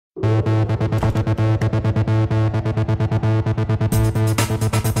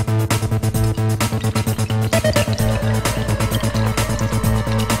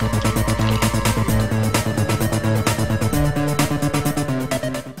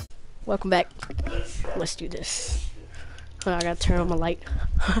Welcome back. Let's do this. Hold on, I gotta turn on my light.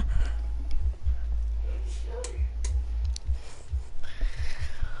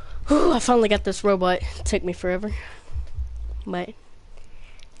 Whew, I finally got this robot. It took me forever. But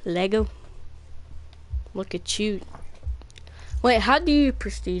Lego. Look at you. Wait, how do you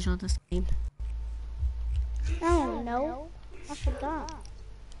prestige on this game? I don't know. I forgot.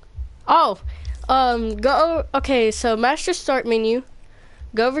 Oh, go. Okay, so master start menu.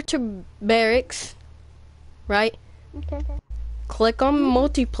 Go over to barracks, right? Okay. Click on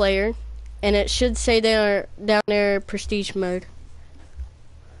multiplayer, and it should say there down there prestige mode.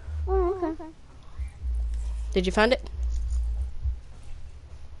 Oh, okay. Did you find it?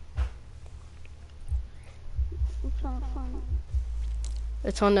 I'm trying to find it.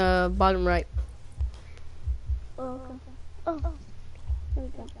 It's on the bottom right. Oh, okay. Oh, there we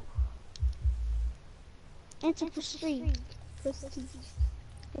go. Enter prestige. Prestige.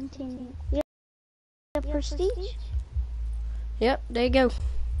 Continue. Yeah, prestige. Yep, there you go.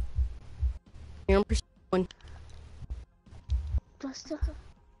 You're on prestige 1. Buster.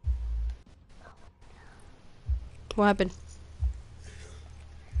 What happened?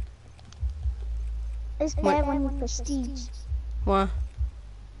 It's bad when you prestige. Why?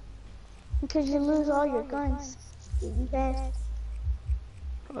 Because you lose all your guns. You bad.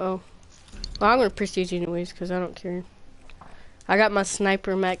 Oh. Well, I'm gonna prestige anyways, because I don't care. I got my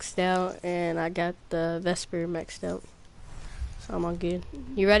sniper maxed out, and I got the Vesper maxed out. So I'm all good.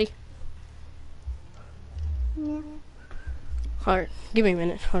 You ready? Yeah. Alright, give me a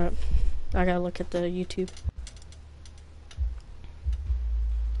minute. Hold up. I gotta look at the YouTube.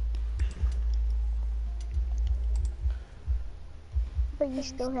 But you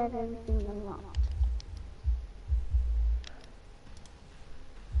still have everything unlocked.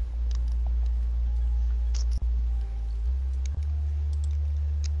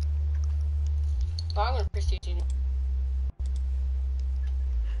 I'm gonna prestige you.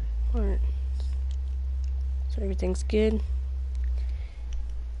 Alright. So everything's good.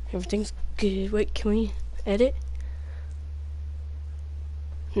 Everything's good. Wait, can we edit?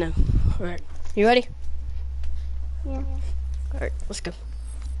 No. Alright. You ready? Yeah. Alright, let's go.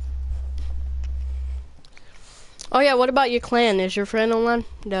 Oh yeah, what about your clan? Is your friend online?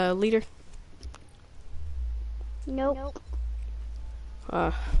 The leader? Nope.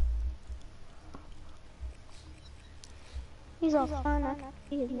 He's all fun. I can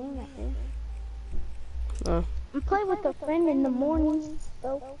see his name right there. I play with a friend in the mornings,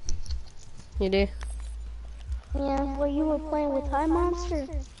 though. You do? Yeah, where you were playing with High Monster.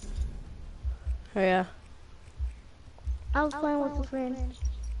 Oh yeah. I was playing with a friend.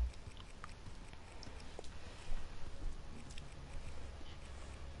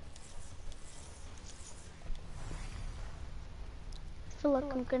 I feel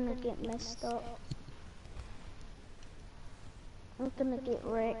like I'm gonna get messed up. I'm gonna get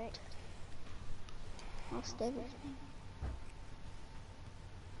wrecked. I'll stay with me.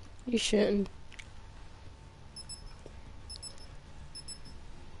 You shouldn't.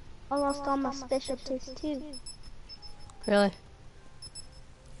 I lost all my specialties too. Really?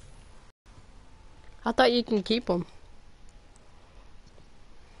 I thought you can keep them.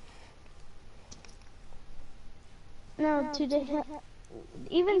 No, today,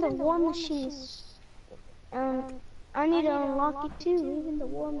 even the war machines, I need to unlock it too, even the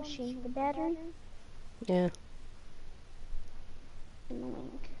war machine, the battery. Yeah.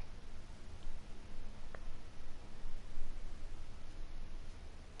 Annoying.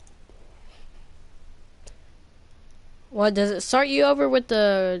 What, does it start you over with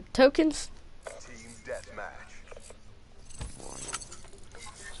the tokens? Team deathmatch.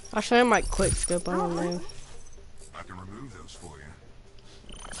 Actually, I might quick scope, I don't know. I can remove those for you.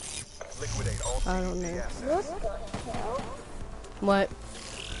 Liquidate all I don't know. What the hell? What?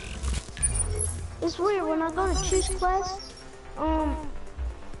 It's weird, when I go to choose class,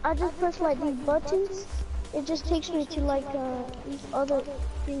 I just press like these buttons, it just takes me to like, these other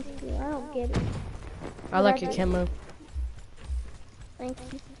things too. I don't get it. I like your camo. Thank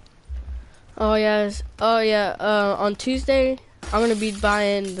you. Oh yes. Oh yeah. On Tuesday, I'm gonna be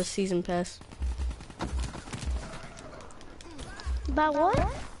buying the season pass. By what?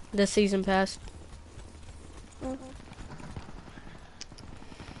 The season pass.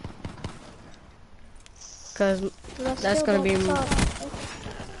 Cause that's gonna be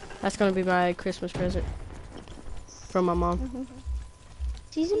my Christmas present from my mom.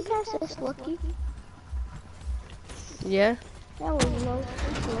 Season pass, that's lucky. Yeah, That was low.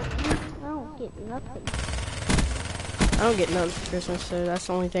 That's lucky. I don't get nothing. I don't get nothing for Christmas, so that's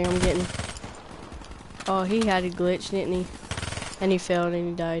the only thing I'm getting. Oh, he had a glitch, didn't he? And he failed and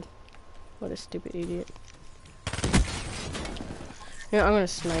he died. What a stupid idiot. Yeah, I'm gonna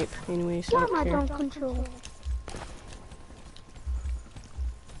snipe anyways. Why I am I don't care. don't control?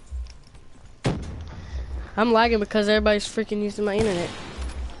 I'm lagging because everybody's freaking using my internet.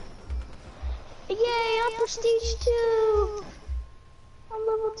 Yay, I'm prestige 2! I'm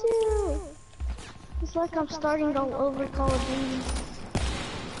level 2! It's like I'm starting all over Call of Duty.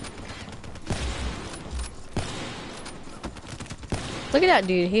 Look at that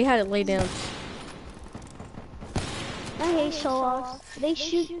dude. He had it laid down. I hate show-offs. They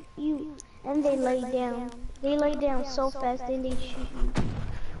shoot you and they lay down. They lay down so fast and they shoot you.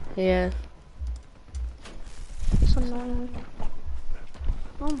 Yeah. It's annoying.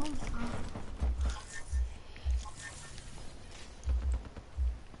 Oh my god.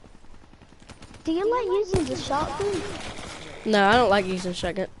 Do you like using the shotgun? No, I don't like using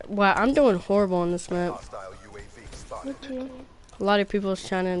shotgun. Wow, I'm doing horrible on this map. Hostile UAV Me spotted. too. A lot of people's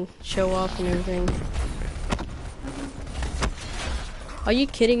trying to show off and everything. Are you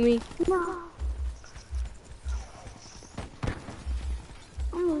kidding me? No.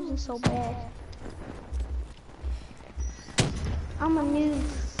 I'm losing so bad. I'm a noob.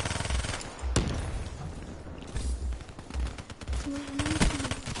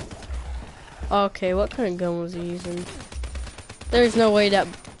 Okay, what kind of gun was he using? There's no way that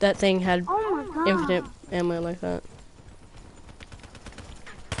that thing had Oh my god. infinite ammo like that.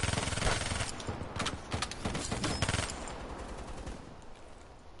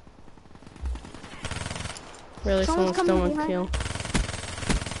 Really, Someone's someone's coming going to behind. kill.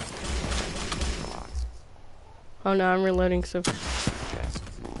 Oh no, I'm reloading, so...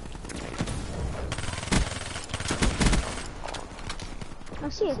 I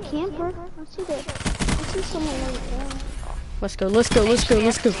see a camper. I see that. I see someone right there. Let's go, let's go, let's go,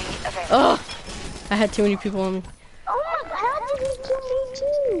 let's go. Ugh! I had too many people on me. Oh my god, how did he kill me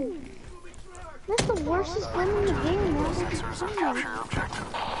too? That's the worstest gun in the game, man.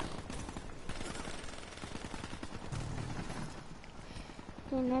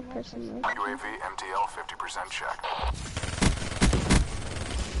 And that person right. UAV MTL 50% check.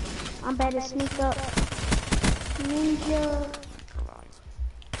 I'm about to sneak up. Ninja.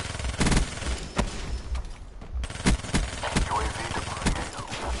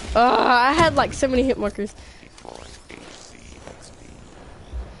 I had like so many hit markers.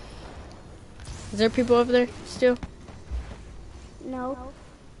 Is there people over there still? No.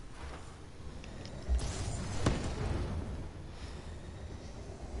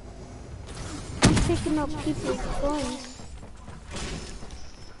 I'm picking up people's guns.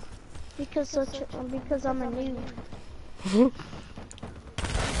 Because I'm a noob.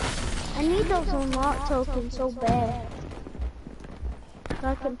 I need those unlock tokens so bad. So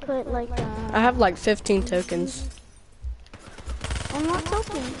I can put like I have like 15 tokens. unlock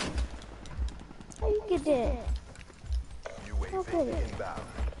tokens. How you get that? How UAV get it? inbound.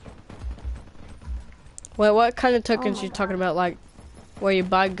 Wait, what kind of tokens you talking about? Like where you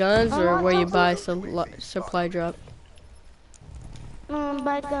buy guns or Unlock where you buy tokens? supply drop?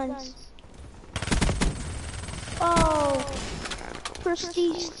 Buy guns. Oh,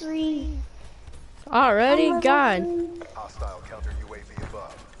 prestige 3. Already? I'm level God. 3. Hostile counter UAV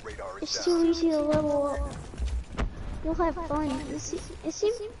above. Radar is It's down. too easy to level up. You'll have fun.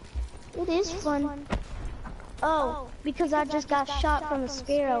 It is fun. Oh, because I just got shot from a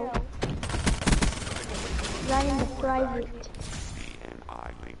sparrow. Right in the private.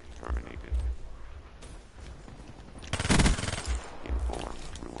 CNI link terminated. Inform,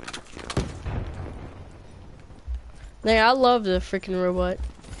 ruin, kill. Yeah, I love the freaking robot.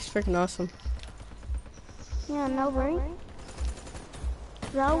 It's freaking awesome. Yeah, no, right?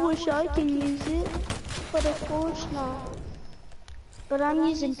 I wish I can use it, but of course not. But I'm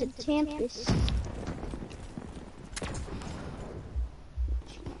using the Tempest.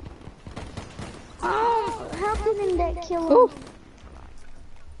 Oh, how didn't that kill him? Ooh.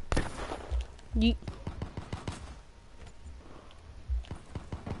 Yeet.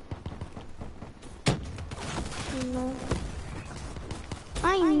 No.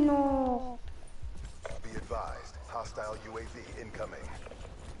 I know. Be advised. Hostile UAV incoming.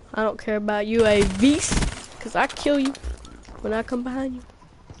 I don't care about UAVs, cause I kill you when I come behind you.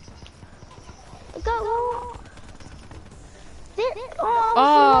 Go.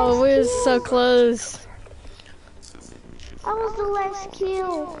 Oh, we're so close. I was the last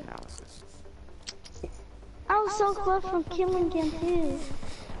kill. Analysis. I was so close from killing him too.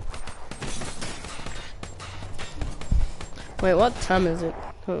 Wait, what time is it?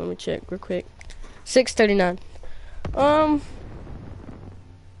 Hold on, let me check real quick. 6:39.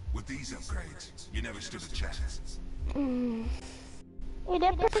 With these upgrades, you never stood a chance. Hey,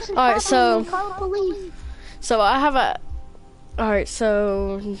 that person Alright, following me, call the police. so I have a. Alright,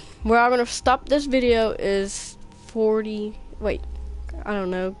 so where I'm gonna stop this video is 40. Wait, I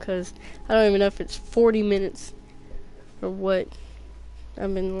don't know, cause I don't even know if it's 40 minutes or what.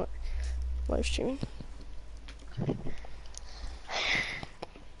 I've been live streaming.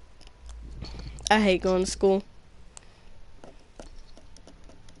 I hate going to school.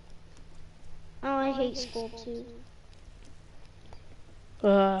 Oh, I hate school too.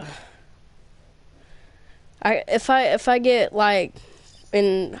 If I get like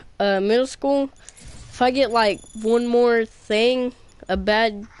in middle school, if I get like one more thing, a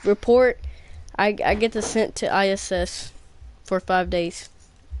bad report, I get to sent to ISS for 5 days.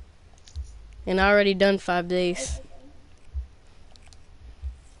 And I already done 5 days.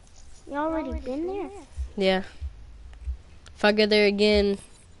 You already been there? Yeah. If I go there again,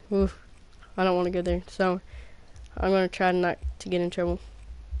 oof, I don't want to go there. So I'm gonna try not to get in trouble.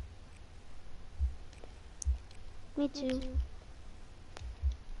 Me too.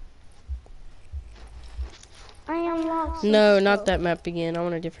 I unlocked some No, not stuff. that map again. I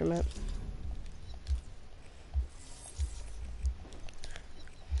want a different map.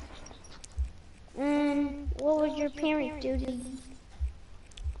 And what was your parent do to you?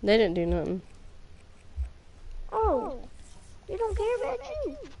 They didn't do nothing. Oh, they don't care about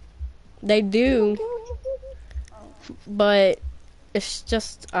you. They They do, don't care what you do. but it's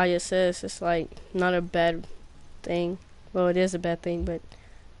just ISS. It's like not a bad thing. Well, it is a bad thing, but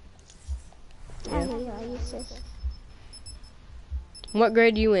I hate ISS. what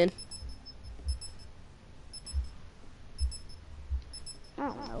grade you in? I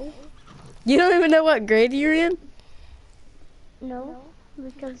don't know. You don't even know what grade you're in? No,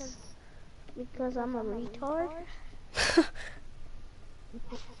 because I'm a retard.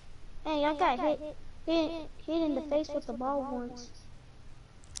 Hey, I got hit in the face with the ball once.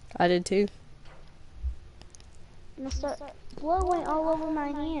 I did too. And blood went all over my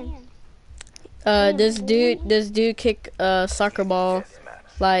hand. This dude kicked a soccer ball,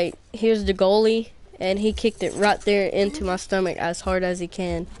 like he was the goalie, and he kicked it right there into my stomach as hard as he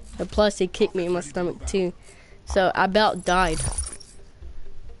can. And plus, he kicked me in my stomach too, so I about died,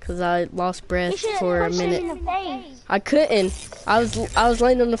 cause I lost breath for a minute. In the face. I couldn't. I was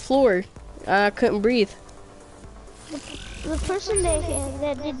laying on the floor. I couldn't breathe. The person that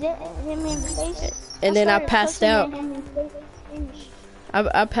did that hit me in the face. And then I started passed pushing out. him in the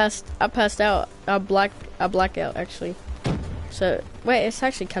face. I passed out. I blacked out actually. So wait, it's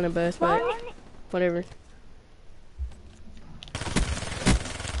actually kind of both, but whatever.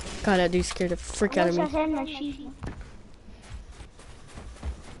 God, that dude scared the frick out of I me. had my sheet.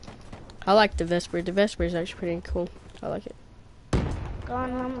 I like the Vesper. The Vesper is actually pretty cool. I like it.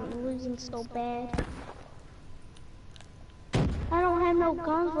 God, I'm losing so bad. I don't have no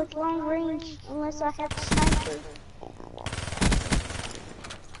guns with long range unless I have a sniper.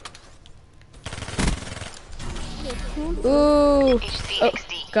 Ooh. Oh,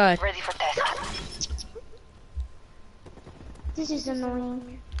 God. Ready for test. This is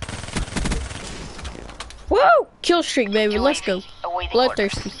annoying. Whoa! Kill streak, baby. Let's go. Awaiting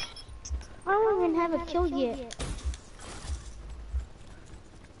Bloodthirsty. I don't even have a kill yet.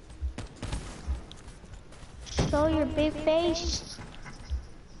 Show your big face.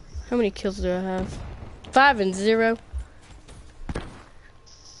 How many kills do I have? 5 and 0.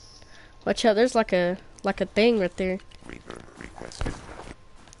 Watch out, there's like a thing right there. Reaper requested.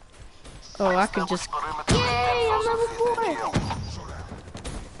 Oh, I could just. Yay, I'm level 4.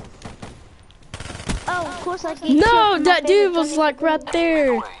 Oh, of course I get killed No, from that my dude favorite was gun. like right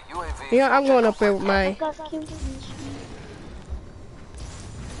there. Yeah, I'm going up there with my. Got killed from this.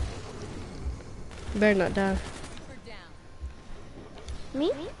 Better not die. Me?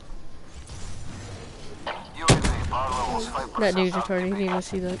 That dude's retarded. He didn't even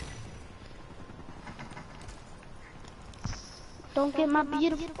see that. Don't get my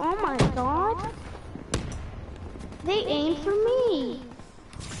beautiful. Oh my god. They aim for me.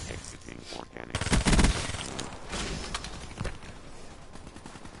 Exiting organic.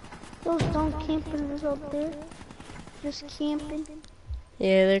 Those dumb campers up there. Just camping.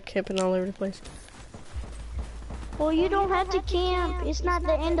 Yeah, they're camping all over the place. Well, you don't have to camp. It's not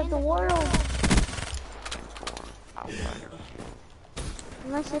the end of the world. Outsider kill.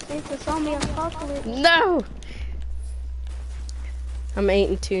 Unless if it's a zombie apocalypse. No! I'm 8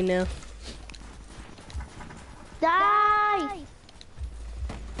 and 2 now. Die!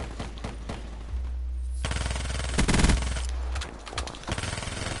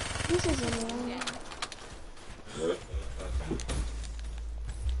 This isn't one.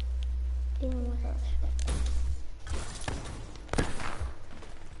 Damn, my gosh.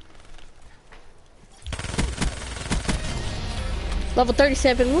 Level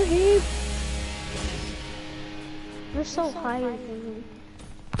 37, woohoo! You're so higher than me.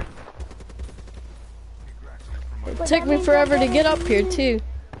 It took me forever to get up here, too.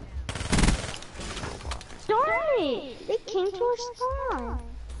 Darn it! They came to our spawn.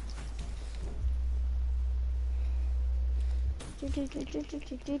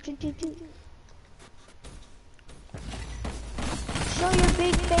 Show your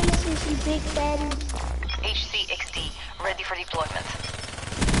big faces, you big fatties. HCXD, ready for deployment.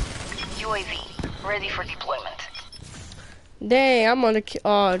 UAV, ready for deployment. Dang, I'm on the...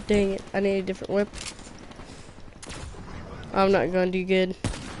 Oh, dang it. I need a different whip. I'm not gonna do good.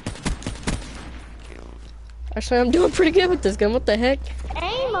 Actually, I'm doing pretty good with this gun. What the heck?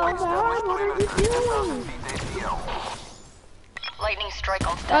 Hey, Mo, what are you doing? Lightning strike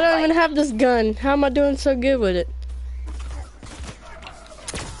on standby. I don't even have this gun. How am I doing so good with it?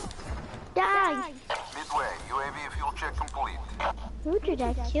 Die! Midway, UAV fuel check complete. Who did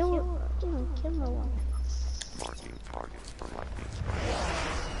I kill? I didn't kill no one. Marking targets for lightning strike.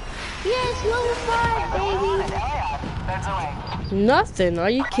 Yes, level 5, baby! That's away. Nothing. Are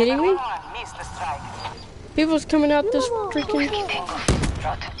you kidding me? Missed the strike. People's coming out this freaking...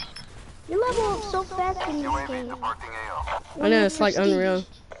 You level up so fast in this game. Departing AO. I know, it's like unreal.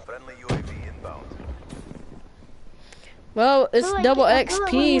 Friendly UAV inbound. Well, it's I feel like- double I feel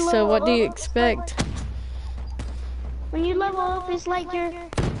like when XP, you so level what do you up, expect? When you level up, it's like you're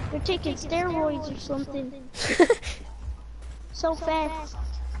taking steroids or something. So fast.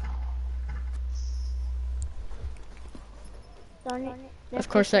 Darn it. Of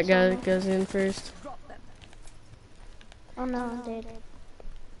course that guy goes in first. Oh no, I'm dead.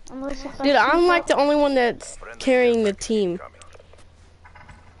 Unless if I Dude, I'm shoot like up- the only one that's carrying the team.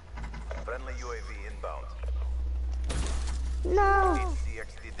 Friendly UAV inbound. No!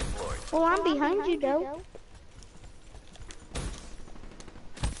 CXD deployed. Well, I'm behind you though.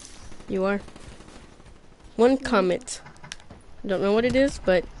 You are. One comment. Don't know what it is,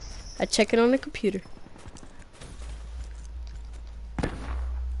 but I check it on the computer.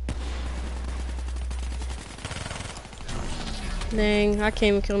 Dang, I can't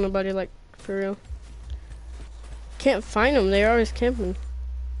even kill nobody, like, for real. Can't find them, they're always camping.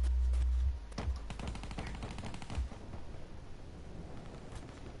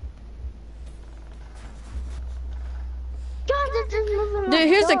 God, they're just moving Dude, like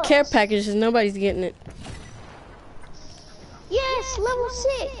here's a care ducks. package and nobody's getting it. Yes, level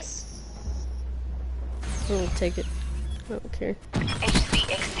 6. I'll take it. I don't care.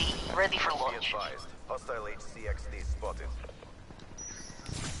 HCXD, ready for Be launch. advised. Hostile HCXD spotted.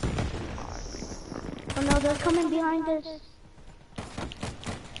 Oh no, they're coming behind us.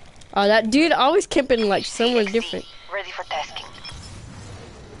 Oh, that dude always camping like somewhere HCXD, different. ready for tasking.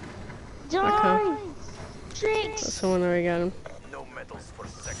 Darn! Tricks! Someone already got him. No medals for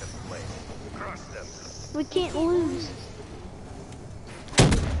second place. Crush them. We can't lose.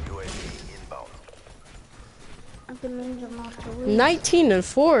 UAV inbound. I've been losing not to lose. 19 and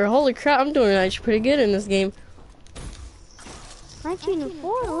 4. Holy crap, I'm doing actually pretty good in this game. 19 and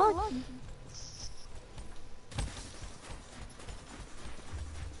 4, lucky.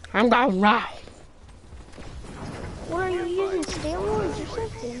 I'm going raw. What are you using, steroids or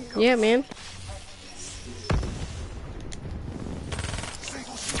something? Yeah, man.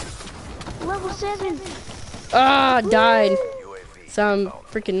 Level 7. Ah, died. UAV So I'm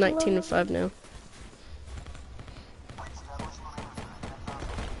freaking 19 and 5 now.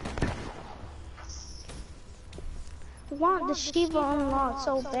 I want the Shiva unlocked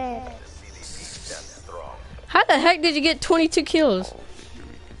so bad. strong. How the heck did you get 22 kills?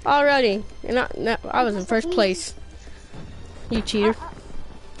 Already. And I was in first place. You cheater.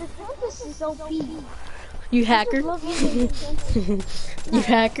 The compass is OP. You hacker. Love you. You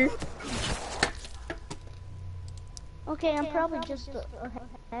hacker. Okay, I'm probably just a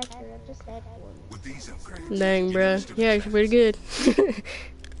hacker. I just had one. With these upgrades, Dang, you bro. never stood a Yeah, you're pretty good.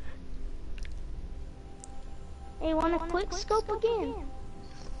 Hey, want a quick scope again?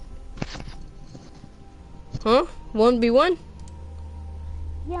 Huh? 1v1?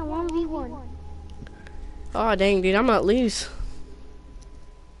 Yeah, 1v1. Oh, dang, dude. I might lose.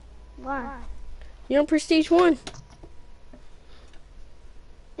 Why? You're on Prestige 1.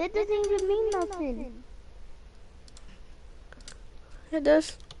 That doesn't even mean nothing. It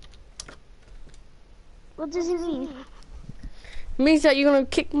does. What does it mean? It means that you're gonna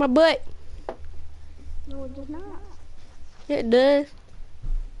kick my butt. No, it does not. Yeah, it does.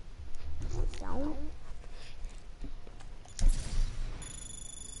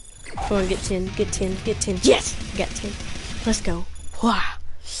 Come on, get 10, get 10, get 10. Yes! Got 10. Let's go. Wah.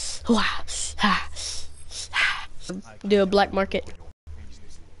 Wah. Ha. Ha. Do a black market.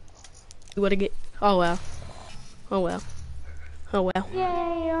 What to get? Oh wow. Oh wow. Oh wow.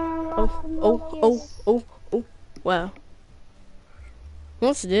 Yay, Oh, oh, oh, oh, oh. Wow.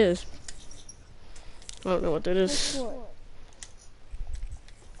 What's this? I don't know what that is.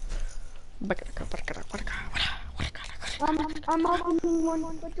 I'm opening one.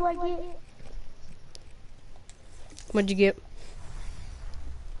 What do I get? What'd you get?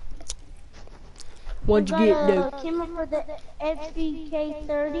 What'd you get, dude? A camo for the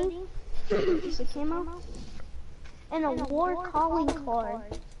SBK30. It's a camo. And a war calling card.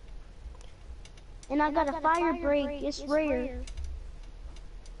 And I got a fire break. It's rare.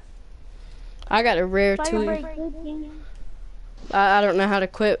 I got a rare Fire too. break good game. I don't know how to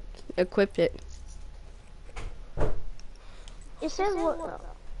equip it. It says what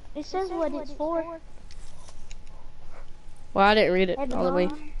it's for. Well, I didn't read it At the all the way.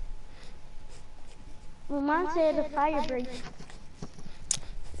 bottom. Well, mine said a fire break.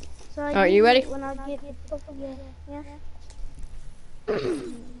 So Are you ready? When I get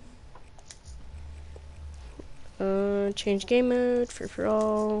yeah. Change game mode, free for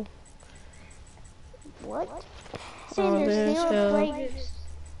all. What? Saying there's zero players.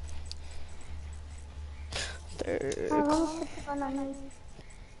 Oh,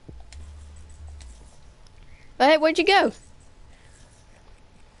 hey, where'd you go?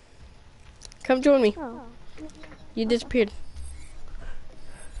 Come join me. Oh. You disappeared.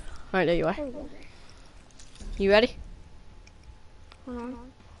 Alright, there you are. You ready? I'm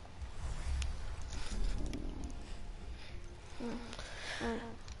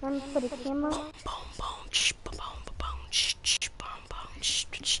gonna put a camera.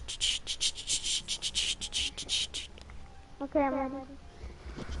 Okay, I'm ready.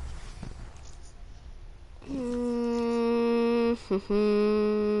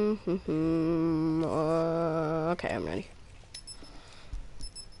 Okay, I'm ready.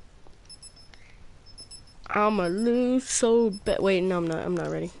 I'ma lose so bad. Wait, no, I'm not. I'm not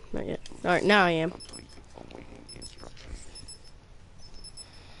ready. Not yet. All right, now I am. Complete awaiting instructions.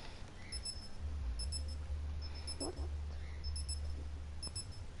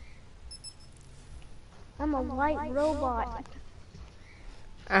 I'm a white robot.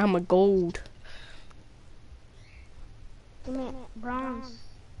 I'm a gold. I mean, bronze.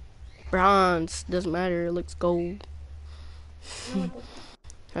 Bronze doesn't matter. It looks gold.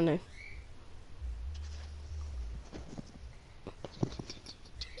 I know.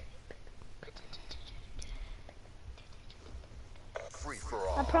 Free for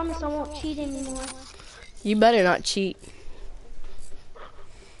all. I promise I won't cheat anymore. You better not cheat.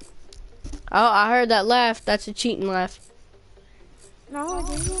 Oh, I heard that laugh. That's a cheating laugh. No, I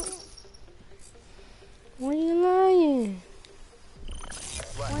didn't. Why are you lying?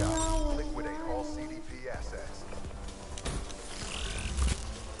 Blackout. Liquidate all CDP assets.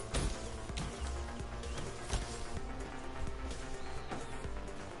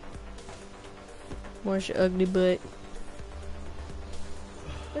 Where's your ugly butt?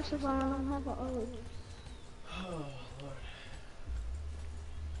 This is why I don't have an O.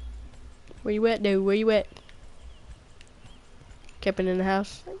 Where you at, dude? Where you at? Keeping in the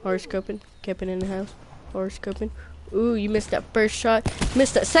house. Horoscoping. Keeping in the house. Horoscoping. Ooh, you missed that first shot.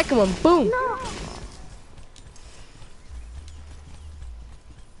 Missed that second one. Boom. No!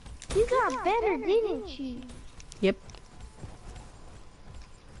 You got better, didn't you? Yep.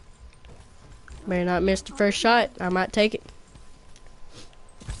 Better not miss the first shot. I might take it.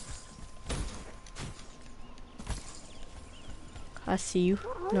 I see you.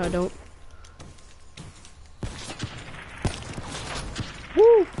 No, I don't.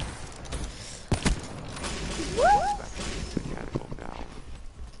 Woo! Mechanical valve.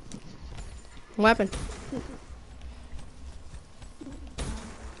 What happened?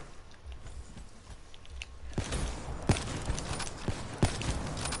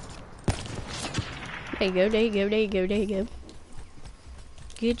 There you go, there you go, there you go, there you go.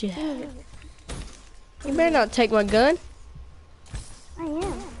 Good job. You better not take my gun. I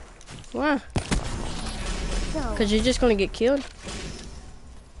am. Why? So, Because you're just going to get killed.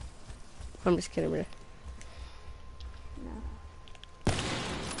 I'm just kidding, bro.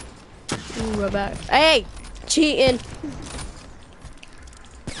 Ooh, what about? Hey! Cheating!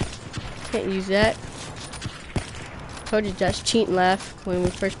 Can't use that. Told you that's cheating laugh when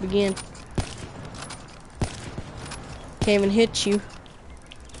we first began. Can't even hit you.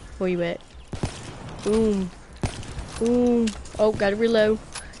 Where you at? Boom. Boom. Oh, gotta reload.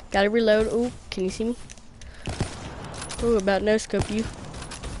 Gotta reload. Ooh, can you see me? Ooh, about no scope you.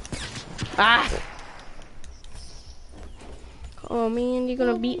 Ah! Oh man, you're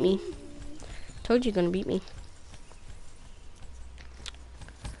gonna beat me. Told you you're gonna beat me.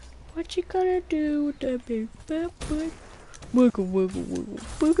 What you gonna do with that big fat butt? Wiggle, wiggle, wiggle,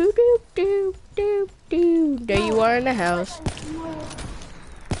 wiggle, doo, doo, doo, doo. There you are in the house.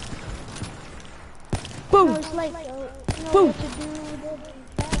 Boom! No, it's like, you know Boom. what to do with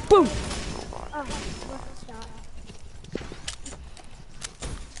it? Boom! Oh, stop.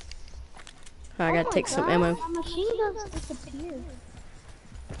 I gotta take some ammo. My machine guns disappeared.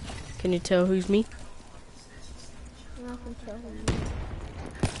 Can you tell who's me? I can tell you.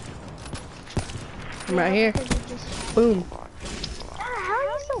 I'm right here. Boom. How are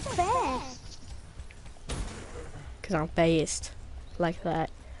you so fast? Cause I'm fast. Like that.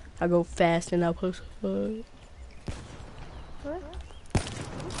 I go fast and I push. What?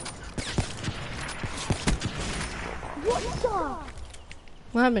 What the?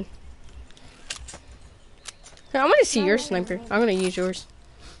 What happened? Here, I'm gonna see your sniper. I'm gonna use yours.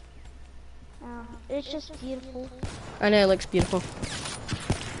 Oh, it's just beautiful. I know it looks beautiful.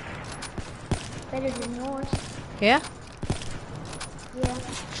 Better than yours. Yeah? Yeah.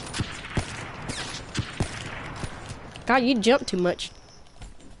 God, you jump too much.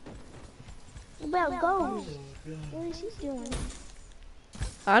 What about Ghost? What is he doing?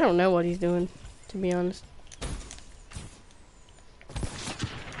 I don't know what he's doing, to be honest.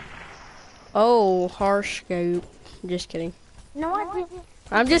 Oh, harsh scope. Just kidding. No, I didn't.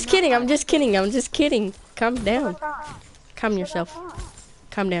 I'm just kidding. I'm just kidding. I'm just kidding. Calm down. Calm yourself.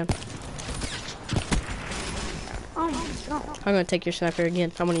 Calm down. Oh my god. I'm gonna take your sniper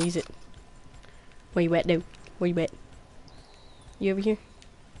again. I'm gonna use it. Where you at, dude? Where you at? You over here?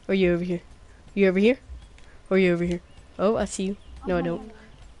 Or you over here? You over here? Or you over here? Oh, I see you. No, I don't.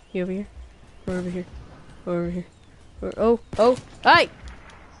 You over here? Or over here? Or over here? Or, oh, hey!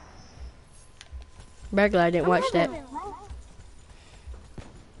 Bad glad I didn't watch that.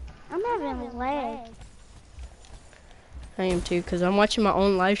 I'm having lag. I am too, because I'm watching my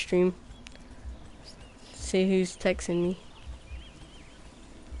own live stream. See who's texting me.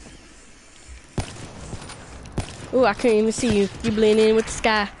 Ooh, I couldn't even see you. You blend in with the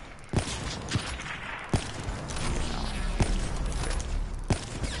sky.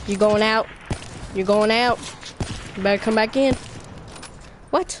 You going out? You going out? You better come back in.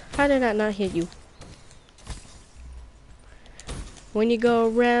 What? How did I not hit you? When you go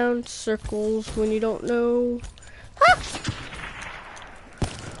around circles, when you don't know. Ah!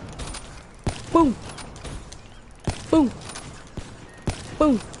 Boom. Boom.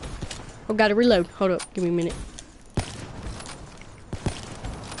 Boom. Oh, gotta reload. Hold up. Give me a minute.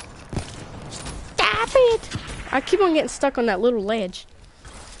 Stop it! I keep on getting stuck on that little ledge.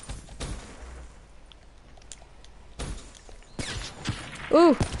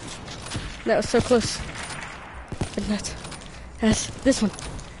 Ooh. That was so close. But not. That's this one.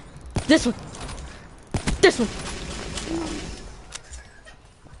 This one. This one.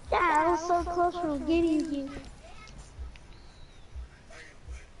 Yeah, I was so close from getting you.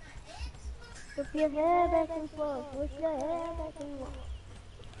 Put your head back and forth. Put your head back and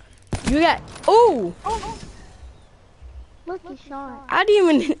forth. You got. Ooh. Oh. Look, you shot. I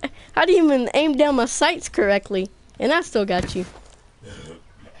didn't even aim down my sights correctly, and I still got you.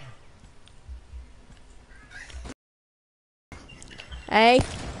 Hey.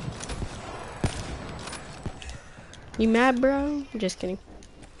 You mad, bro? I'm just kidding.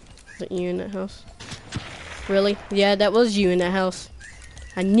 Was it you in that house? Really? Yeah, that was you in that house.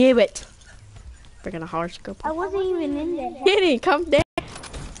 I knew it. Freaking a horoscope. I wasn't even in there. Kitty, come down.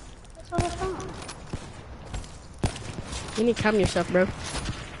 That's what I thought. You need to calm yourself, bro.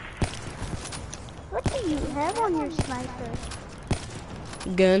 What do you have on your sniper?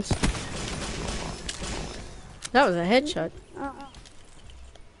 Guns. That was a headshot.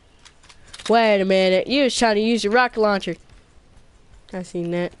 Wait a minute. You was trying to use your rocket launcher. I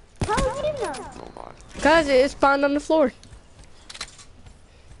seen that. How did you know? Cause it spawned on the floor.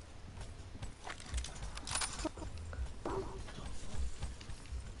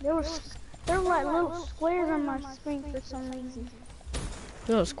 There were like little squares on my screen for some reason.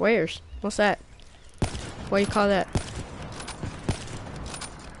 Little squares. What's that? What do you call that?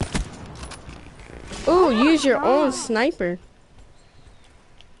 Ooh, use your own sniper.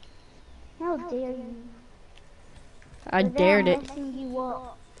 How dare you? I dared it. Messing you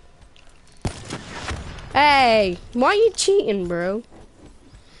up. Hey, why you cheating, bro?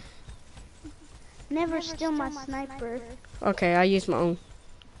 Never steal my sniper. Okay, I use my own.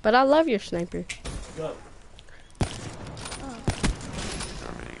 But I love your sniper.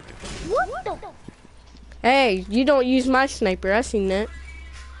 What the? Hey, you don't use my sniper. I seen that.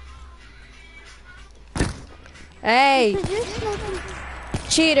 Hey, Because you're smoking.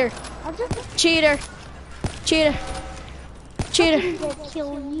 cheater, I just cheater, cheater, cheater, didn't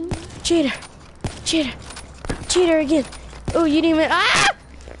kill you. cheater, cheater, cheater again. Oh, you didn't even. Ah!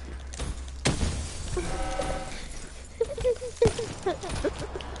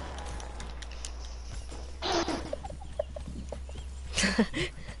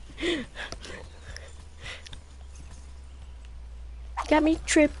 Got me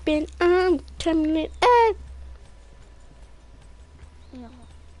tripping. I'm tumbling. Ah! Yeah.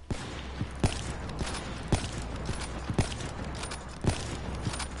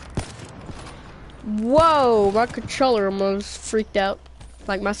 Whoa, my controller almost freaked out.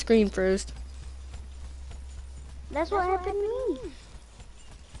 Like my screen froze. That's what happened to me.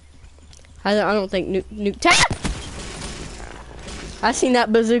 I don't think nuke. I seen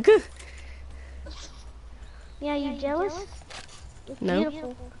that bazooka. Yeah, you jealous? It's No.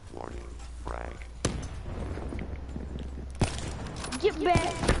 beautiful. Warning, frag. Get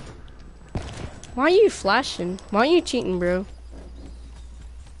back. Why are you flashing? Why are you cheating, bro?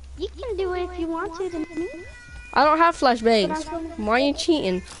 You can do it if you want to me. I don't have flashbangs. Why are you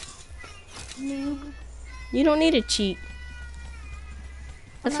cheating? Noob. You don't need to cheat.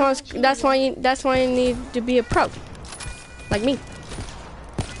 That's why you need to be a pro. Like me.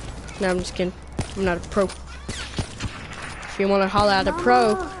 No, I'm just kidding. I'm not a pro. If you want to holler at a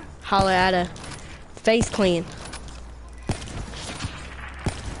pro, holler at a Face Clan.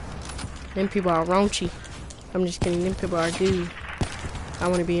 Them people are raunchy. I'm just kidding. Them people are good. I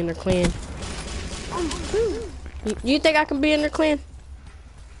want to be in their clan. You think I can be in their clan?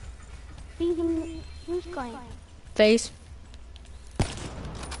 Who's going? Face?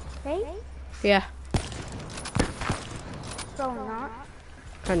 Hey? Yeah, So not.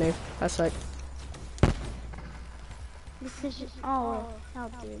 I know. That's like. Because you, oh, how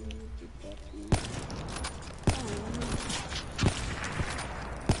dare you do that to me?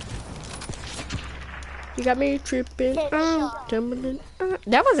 You got me tripping. Headshot. Tumbling.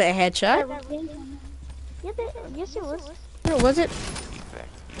 That was a headshot. Yeah, yes it was. No, was it? Effect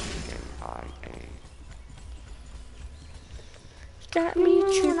ENIA. Got me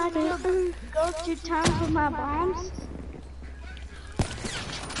When I tripping. go 2 times with my bombs.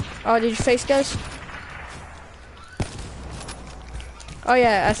 Oh, did you face guys? Oh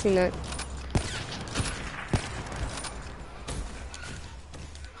yeah, I seen that.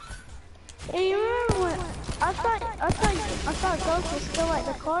 Hey, you remember when I thought Ghost was still at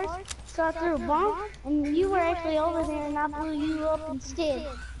the cars, so I threw a bomb, and you were actually over there, and I blew you up instead.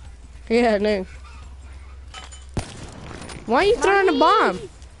 Yeah, no. Why are you throwing a bomb?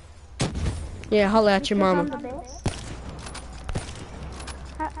 Yeah, holla at your Because mama. I'm the best.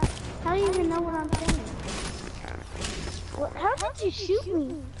 How do you even know what I'm saying? How did you shoot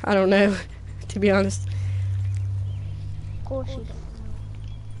me? I don't know, to be honest. Of course you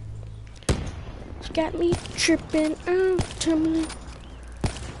don't. You got me tripping. Tumbling.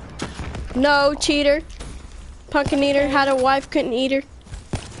 No, cheater. Pumpkin eater. Had a wife, couldn't eat her.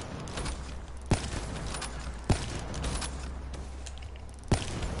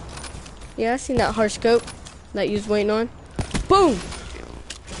 Yeah, I seen that hard scope that you was waiting on. Boom!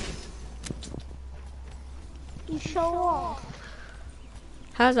 You show off.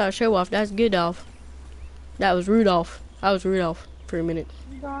 How's that show off? That's good off. That was Rudolph. I was Rudolph for a minute.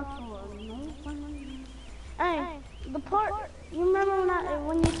 Hey, the part, you remember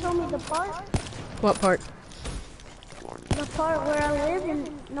when you told me the part? What part? The part where I live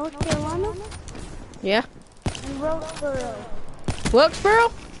in North Carolina? Yeah? In Roseboro.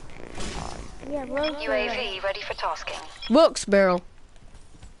 Wilkesboro? Yeah, Roseboro. UAV ready for tasking. Wilkesboro.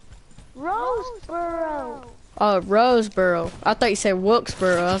 Roseboro. Oh, Roseboro. I thought you said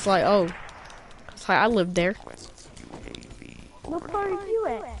Wilkesboro. I was like, oh. I lived there. Requests UAV. What part are you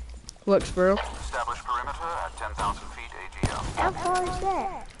at? Wilkesboro. Establish perimeter at 10,000 feet AGL. How far is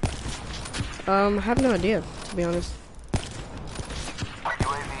that? I have no idea, to be honest.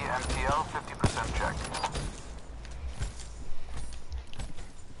 UAV MTL 50% checked.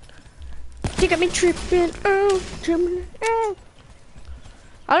 You got me tripping. Oh, tripping. Oh.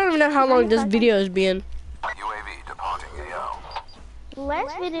 I don't even know how long this video has been. UAV departing AO. The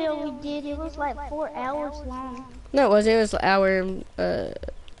last video we did, it was like 4 hours long. No, it wasn't. It was an hour and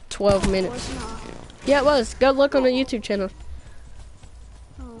 12 minutes. It's not. Yeah, it was. Go look on the YouTube channel.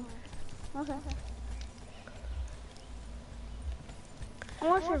 Oh. Okay. I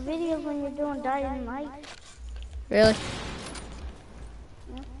watch your videos when you're doing Dying Light. Really?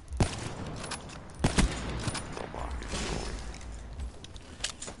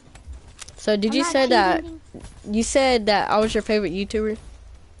 So did I'm you not say that? cheating. You said that I was your favorite YouTuber?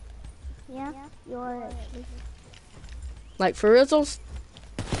 Yeah, you are actually. Like for Rizzles?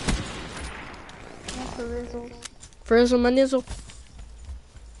 Yeah, for Rizzles. For Rizzle my nizzle?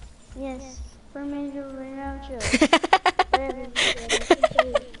 Yes, for Major Ronaldo. Whatever you said, I can tell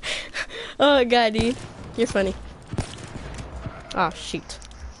you. Oh god, dude. You're funny. Oh shoot.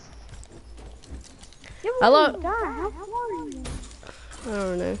 You're I love God, how far are you? I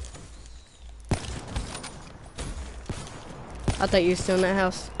don't know. I thought you were still in that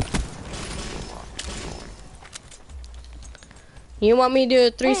house. You want me to do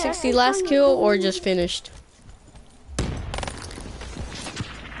a 360 last kill or just finished? Do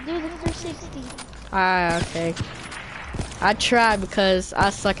the 360. Ah, okay. I tried because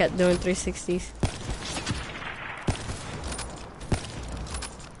I suck at doing 360s.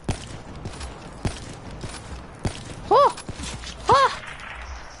 Oh! Oh!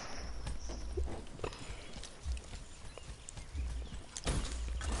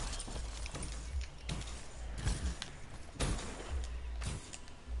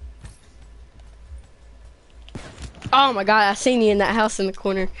 Oh my god, I seen you in that house in the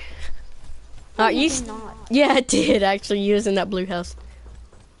corner. You did not. Yeah, I did actually. You was in that blue house.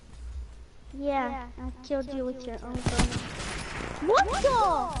 Yeah, I killed you with your own gun. What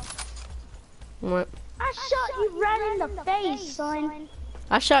the? What? I shot you right in the face, son.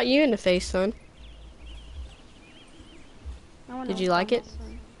 I shot you in the face, son. Did you like it?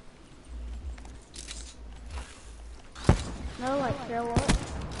 No, like throw up.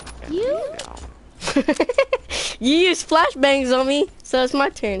 You? You used flashbangs on me, so it's my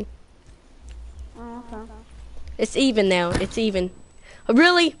turn. Oh, okay. It's even now. It's even.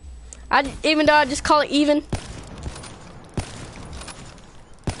 Really? Even though I just call it even.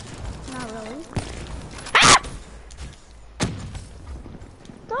 Not really.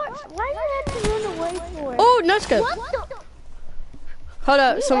 Why do you have to run away for it? Oh, no scope. What the? Hold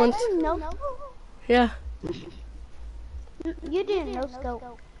up, someone's. No. Yeah, You didn't no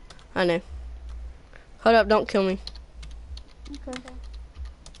scope. I know. Hold up, don't kill me. Okay.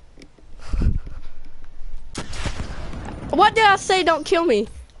 What did I say? Don't kill me.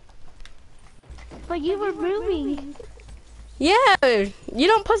 But you were moving. Yeah, you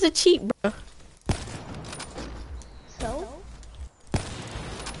don't supposed to cheat, bro. So?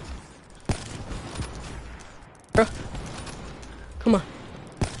 Bro, come on.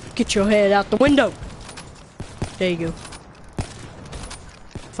 Get your head out the window. There you go.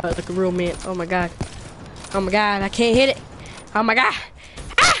 Fight like a real man. Oh my god. Oh my god, I can't hit it. Oh my god.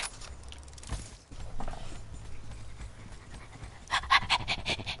 Ah!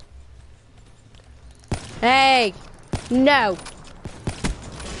 Hey, no.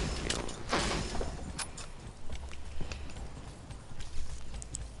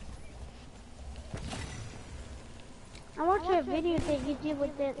 I watched a video that you did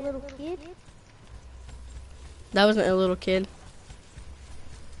with that little kid. That wasn't a little kid.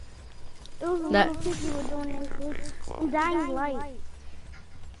 It was a That- little kid you were doing it with. Dying light.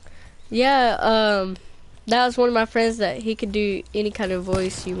 Yeah, that was one of my friends that he could do any kind of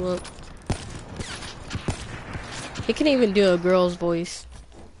voice you want. He can even do a girl's voice.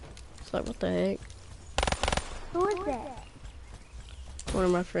 It's like, what the heck? Who is that? One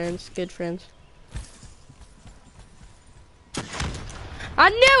of my friends, good friends. I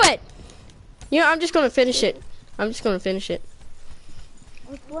knew it! You know, I'm just gonna finish it. I'm just gonna finish it.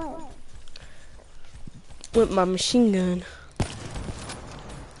 With what? With my machine gun.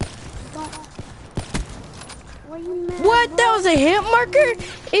 What you mad, What? bro? That was a hit marker?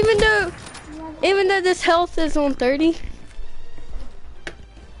 Even though this health is on 30?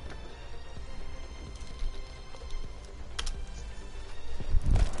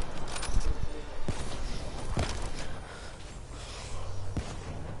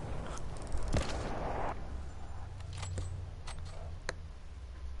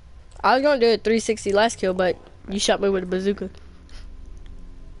 I was gonna do a 360 last kill, but you shot me with a bazooka.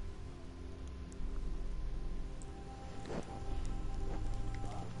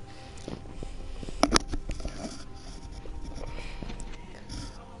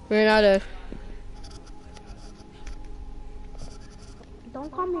 Ran out of.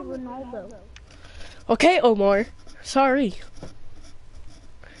 Don't call me Ronaldo. Okay, Omar. Sorry.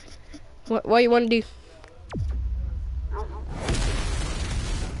 What you want to do?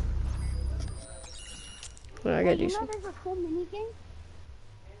 What I gotta do? You know there's a cool minigame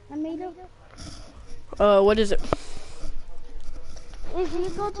I made up? What is it? If you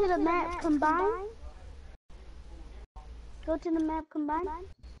go to the map combine, go to the map combine.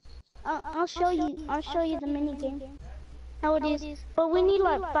 I'll show you the minigame. how it is. But we need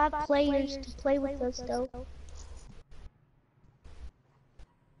like 5 players to play with us though.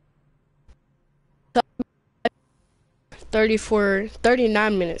 $34,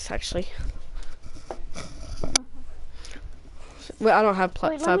 $39 actually. Well, I don't have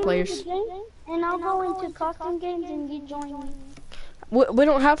Wait, let 5 me players. make a game, and I'll go into costume games and you join me. We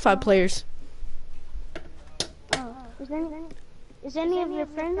don't have 5 players. Oh, is any of your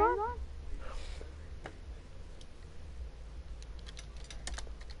friends on?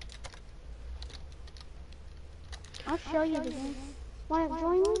 I'll show you the game. Want to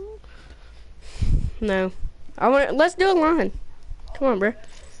join me? No. Let's do a line. Come on, bro.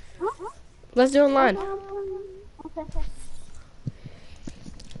 Let's do a line. Okay.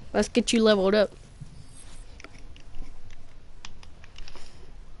 Let's get you leveled up.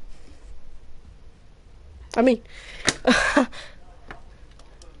 I mean,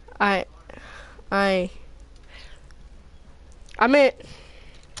 I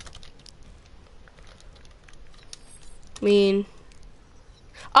mean,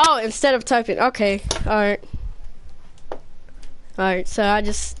 oh, instead of typing, okay, alright, so I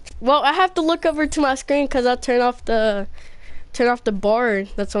have to look over to my screen because I turn off the bar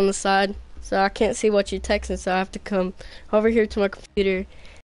that's on the side, so I can't see what you're texting, so I have to come over here to my computer,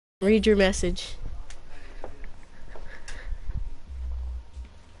 read your message.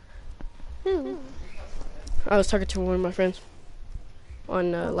 Who? I was talking to one of my friends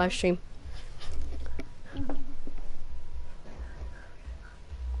on live stream.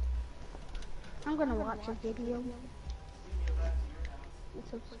 I'm gonna watch a video and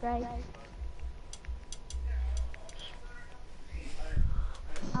subscribe.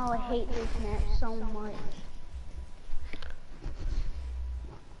 Oh, I hate this map so much.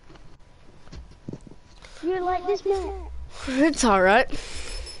 You like this map? It's alright.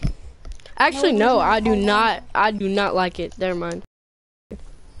 Actually, no, I do not like it. Never mind.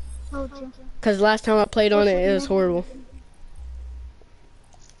 Because last time I played on it, it was horrible.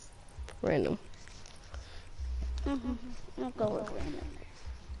 Random. I'll go with random.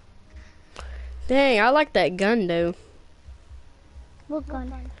 Dang, I like that gun though. What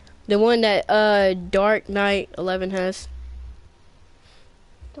gun? The one that Dark Knight 11 has.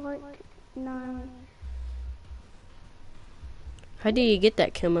 Dark Knight. How do you get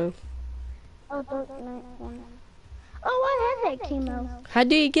that camo? Oh, Dark Knight 1. Oh, I have that chemo. How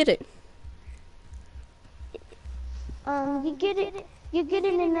do you get it? You get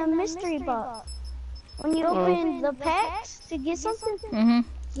it in a mystery box. When you open the packs to get something,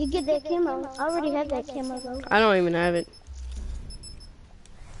 you get that chemo. I already have that chemo though. I don't even have it.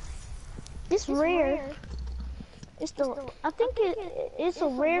 It's rare. I think it's a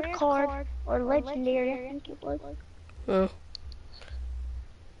rare card or legendary. I think it was. Oh.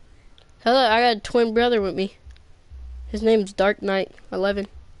 Hello, I got a twin brother with me. His name's Dark Knight 11.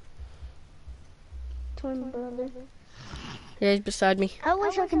 Twin brother. Yeah, he's beside me. I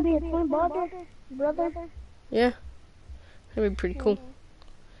wish I could be a twin brother. Yeah, that'd be pretty cool.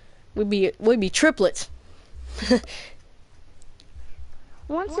 We'd be triplets.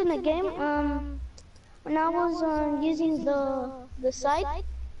 Once in a game, when I was using the site,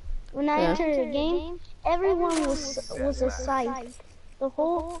 when I entered a game, everyone was a site.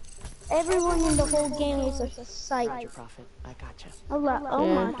 Everyone in the whole game was a site. I gotcha. I was like, oh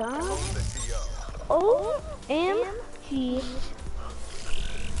my god. OMG.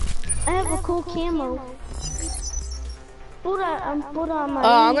 I have a cool camo. Put on my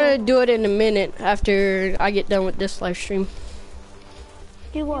I'm gonna do it in a minute after I get done with this live stream.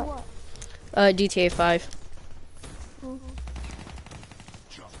 Do what? GTA 5.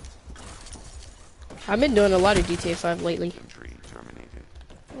 I've been doing a lot of GTA 5 lately. Entry terminated.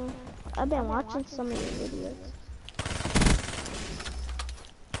 I've been watching some of your videos.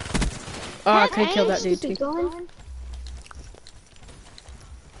 Oh, I could kill that dude too.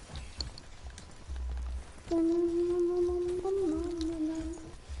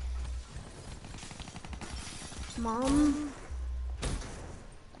 Mom,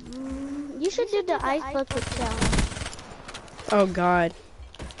 you should do the ice bucket challenge. Oh god.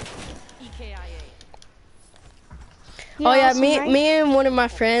 You're Oh yeah, awesome, me right? and one of my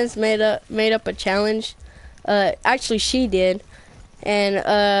friends made up a challenge. Actually she did. And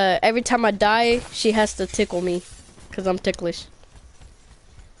every time I die, she has to tickle me, cause I'm ticklish.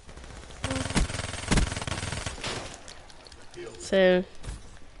 So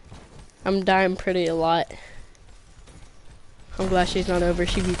I'm dying pretty a lot. I'm glad she's not over.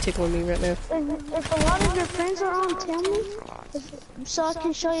 She'd be tickling me right now. If a lot of your friends are on, tell me, so I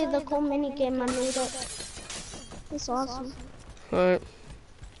can show you the cool mini game I made up. It's awesome. Alright.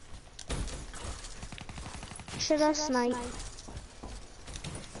 should I snipe?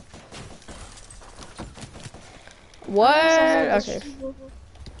 What? Unless I Okay. have a-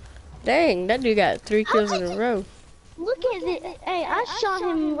 Dang, that dude got 3 kills in a row. Look at it. Hey, I shot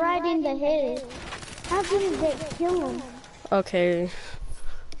him right in the head. How did they kill him? Okay.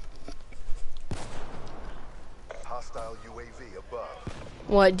 Hostile UAV above.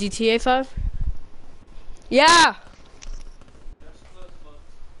 What, GTA 5? Yeah!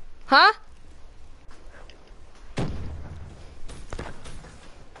 Huh?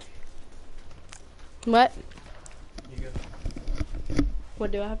 What?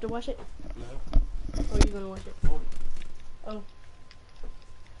 What, do I have to watch it? No. Or are you gonna watch it? Oh.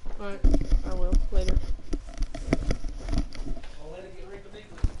 Alright, I will, later.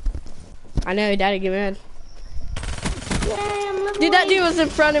 I know, Daddy get mad. Dude, that dude was in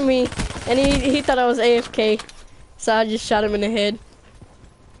front of me, and he thought I was AFK, so I just shot him in the head.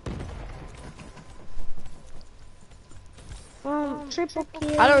 Triple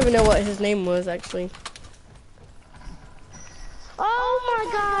kill. I don't even know what his name was, actually. Oh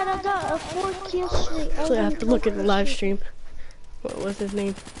my god, I got a 4-kill streak. Actually, I have to look at the live stream. What was his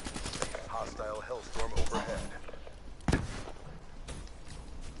name? Hostile hellstorm overhead.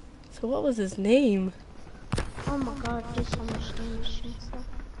 So what was his name? Oh my god, there's so much damage and stuff.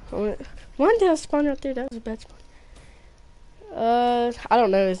 One day I spawned out there, that was a bad spawn. I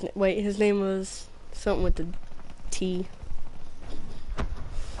don't know his name. Wait, his name was something with the T.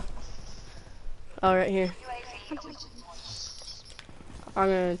 Oh, right here. I'm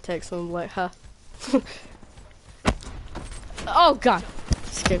gonna text him like, huh? Oh god!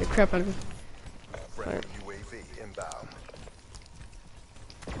 Scared the crap out of me. Friendly UAV inbound.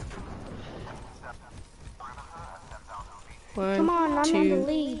 One, Come on, I'm in the two,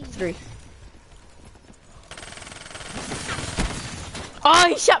 lead. 3. Oh,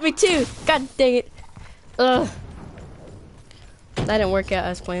 he shot me too! God dang it. Ugh. That didn't work out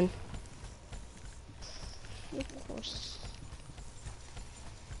as planned. Of course.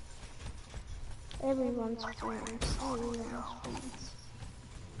 Everyone's friends. Everyone's friends.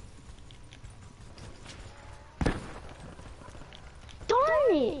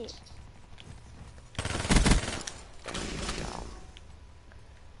 Darn it!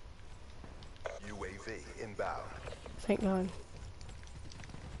 UAV inbound. Thank God.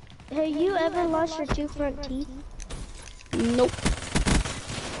 Have you ever lost your 2 front teeth? Nope.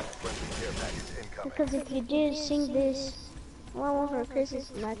 Friendly care package incoming. Because if you did, sing this. All I want for Christmas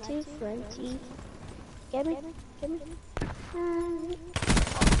is my 2 front teeth. Get me? Get me? Hostile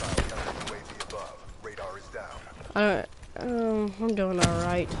counter UAV above. Radar is down. I'm doing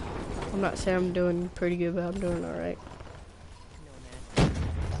alright. I'm not saying I'm doing pretty good, but I'm doing alright.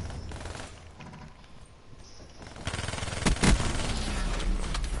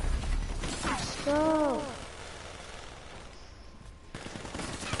 Let's go.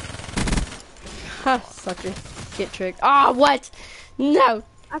 Ha, sucker. Get tricked. Ah, what? No!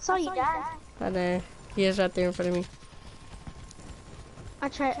 I saw you die. I know. He is right there in front of me.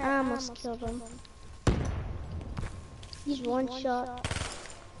 I almost killed him. He's one shot.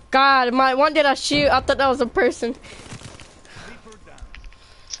 God, what did I shoot? I thought that was a person.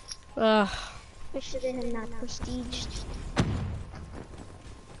 Ugh. I should have not prestiged.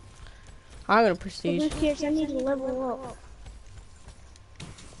 I'm gonna Who prestige. cares? I need to level up.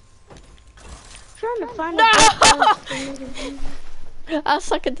 Trying to find No! a I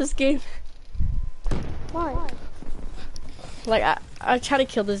suck at this game. What? Like, I try to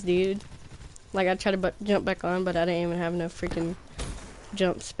kill this dude. Like, I try to jump back on, but I didn't even have enough freaking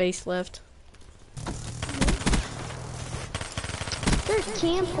jump space left. There's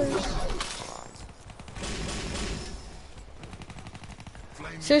campers.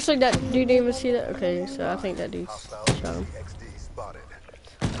 Seriously, that dude didn't even see that? Okay, so I think that dude Hostile shot him. XD spotted.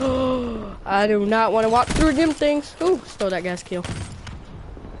 I do not want to walk through them things. Ooh, stole that guy's kill.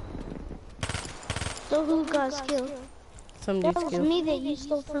 So who got killed? Some That dude's was kill. me that you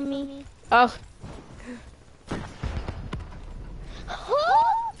stole from me. Oh,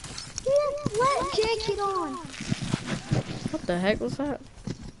 He had flat jacket on. what the heck was that?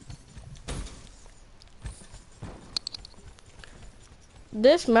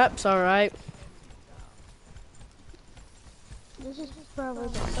 This map's alright. This is probably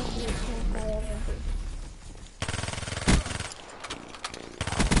the fucking camp I ever did.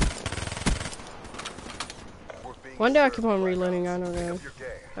 We're being One day I served keep on right reloading, now. I don't Pick know. up your game.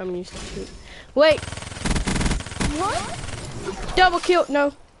 I'm used to it. Wait! What? Double kill!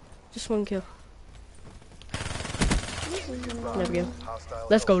 No. Just one kill. There we go. Hostile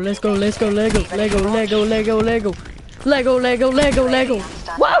Let's go, let's go, let's go, Lego, Lego, Lego, Lego, Lego. Lego, Lego, Lego, Lego.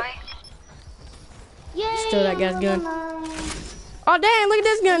 Stand Whoa! by. Yay, Steal that guy's gun. nice. Oh dang, look at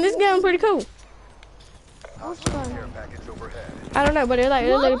this gun. This gun's pretty cool. Hostile care package overhead. I don't know, but it's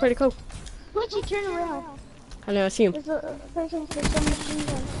looking pretty cool. What'd you turn around? I know, I see him. There's a person with some machine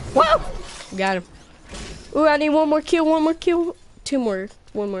gun. Whoa! Got him. Ooh, I need one more kill, one more kill. Two more.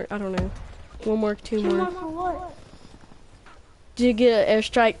 One more, I don't know. One more, two more. For what? Did you get an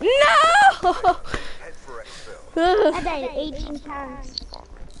airstrike? No! Head for exfil. I died 18 times.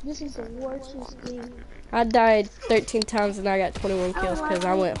 This is the worst game. I died 13 times and I got 21 kills because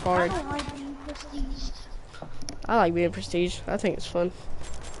I went hard. I don't like being prestige. I like being prestige. I think it's fun.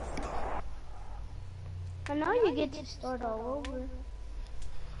 And now you get to start all over.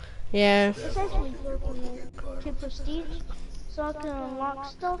 Yeah. It's actually working to prestige, so I can unlock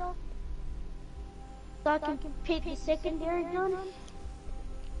stuff. So I can pick a secondary gun.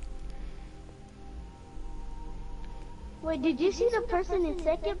 Wait, did you see the person in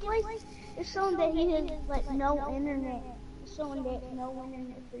second place? It's showing that he has like no internet. It's showing that no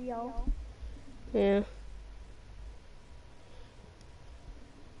internet for y'all. Yeah.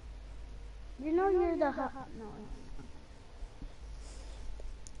 You know you're the no.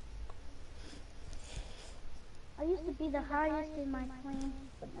 I used to be the highest in my clan,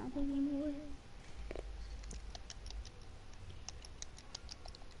 but not anymore.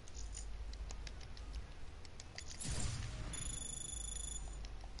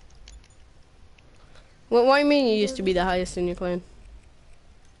 What do you mean you used to be the highest in your clan?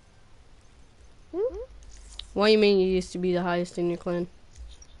 What do you mean you used to be the highest in your clan?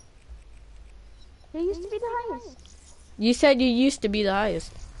 Who used to be the highest? You said you used to be the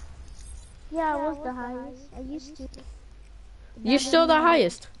highest. Yeah, I was the highest. I used to. You're still the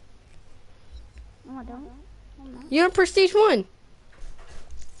highest. No, I don't. I'm not. You're in Prestige 1.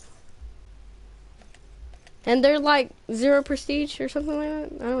 And they're like 0 prestige or something like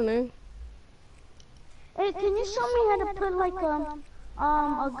that? I don't know. Hey, can you show me how to put like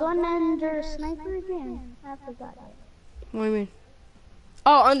a gun under a sniper again? I forgot it. What do you mean?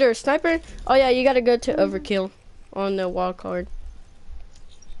 Oh, under a sniper? Oh yeah, you gotta go to overkill on the wild card.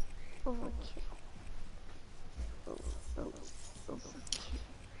 Overkill.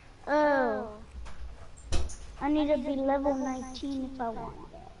 Oh. I need to be level 19 if I want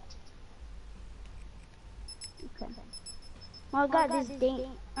that. Okay. Well,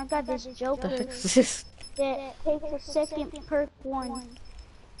 I got this Joker that takes a second perk 1.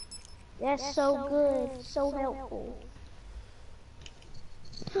 That's so good, so helpful.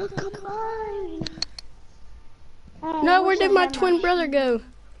 Oh, come on. Oh, No, I where wish did I my had twin brother go?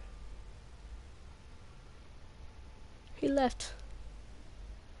 He left.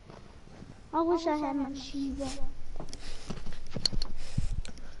 I wish I had my Shiva.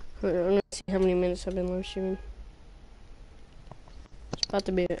 I'm gonna see how many minutes I've been live streaming. It's about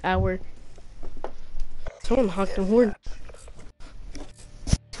to be an hour. Someone honked the horn.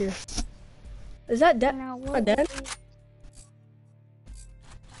 Here. Is that dad? My dad?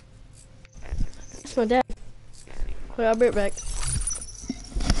 That's my dad. Wait, I'll be right back.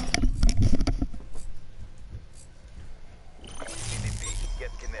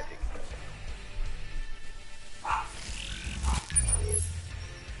 Get kinetic.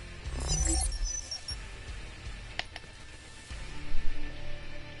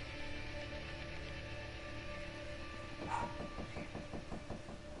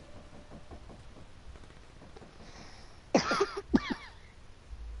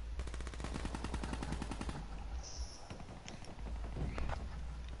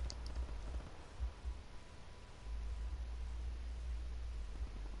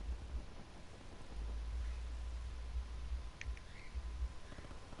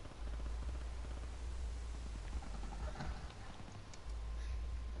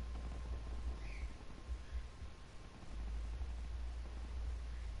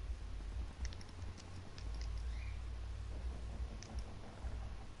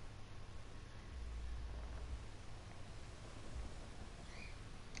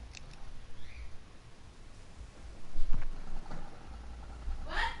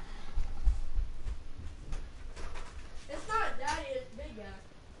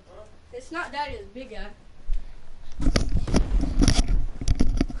 It's not daddy, it's big guy.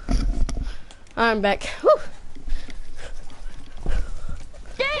 I'm back. Whew.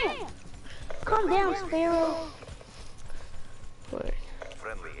 Damn! Calm down, Sparrow. What?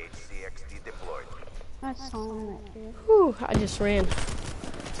 Friendly HCXD deployed. I saw him right there. Whew, I just ran.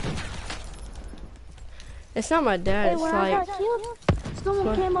 It's not my dad, Hey, it's when I like... got killed,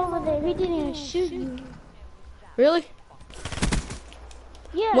 someone came over there. He didn't even shoot you. Really?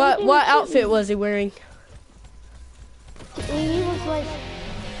 Yeah. he What didn't shoot outfit me. was he wearing? He was like,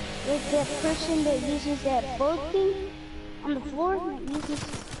 Like that person that uses that bug thing on the floor that uses.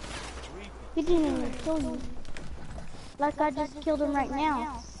 He didn't even kill you. Like I just killed him right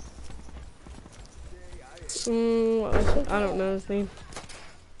now. What was it? I don't know his name.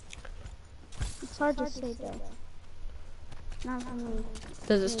 It's hard to say though. Not for me.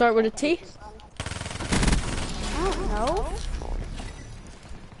 Does it start with a T? I don't know.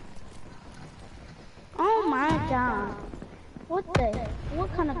 Oh my god. What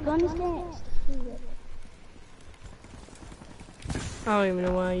kind of gun is that? I don't even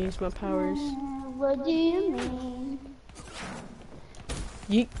know why I use my powers. What do you mean?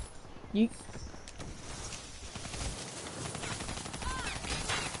 Yeet. Yeet.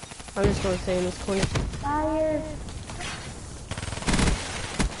 I'm just gonna stay in this corner. Fire.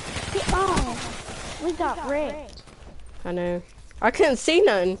 Oh, we got wrecked. I know. I couldn't see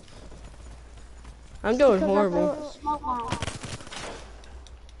nothing. I'm doing horrible.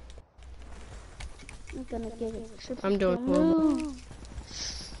 I'm gonna get it. I'm doing horrible.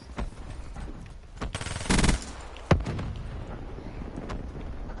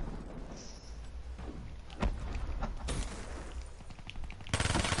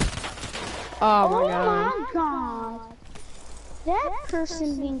 Oh my god. That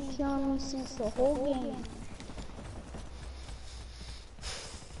person been killing me since the whole game.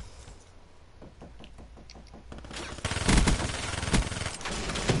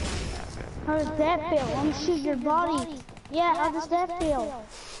 How does that feel? I'm gonna shoot your body. Yeah, how does that feel?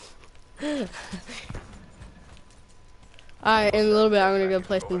 Alright, in a little bit I'm gonna go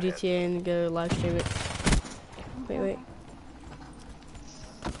play some GTA and go live stream it. Wait.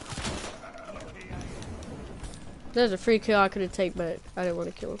 There's a free kill I could have taken, but I didn't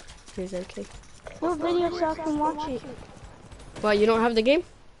want to kill him. He's okay. What video so I can watch it? What, you don't have the game?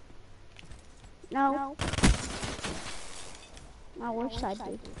 No. I wish I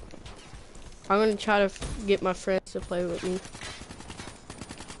did. I'm gonna try to get my friends to play with me.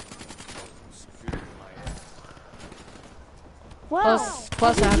 Wow.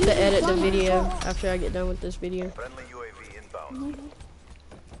 Plus I have to edit the video after I get done with this video. Friendly UAV inbound.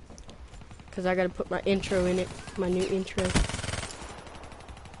 Cause I gotta put my intro in it, my new intro.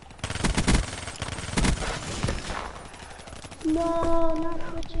 No, not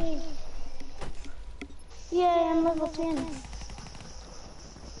switching. Yeah, I'm level 10.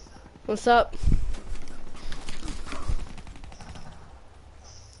 What's up?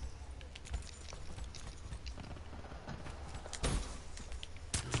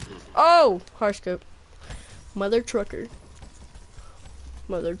 Oh, hardscope. Mother trucker.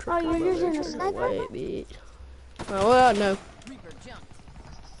 Mother trucker. Oh, you're mother using a trucker. sniper? Wait, bitch. Oh, well, no.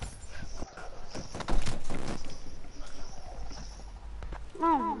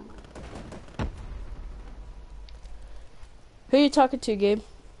 Oh. Who you talking to, Gabe?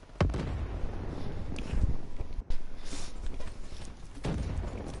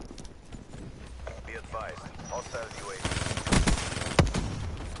 Be advised. Hostile UAV.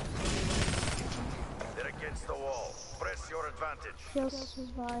 They're against the wall. Press your advantage. Kill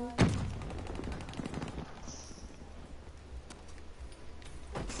survive.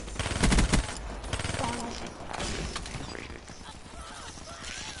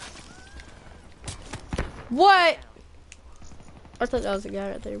 What? I thought that was a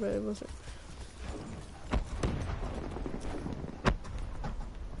guy right there, but it wasn't.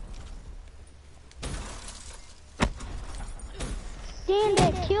 Damn,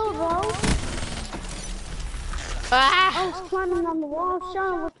 that killed, bro. Ah! I was climbing on the wall,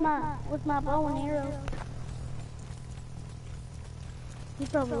 shot with my bow and arrow. He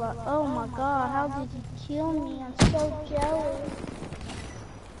probably like, oh my god, how did you kill me? I'm so jealous.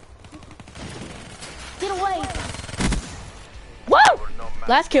 Get away! Woo!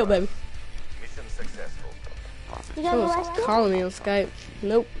 Last kill, baby. Mission successful. You got the last Someone's kill? calling me on Skype.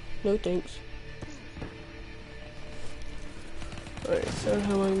 Nope. No thanks. Alright, so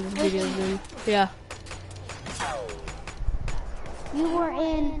how long this video's been? Yeah. You were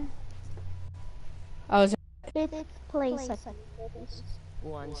in I was 5th place, I think.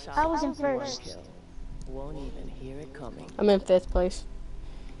 One shot. I was in first. Kill. Won't even hear it coming. I'm in 5th place.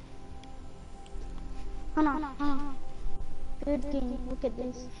 Hold on. Good game, look at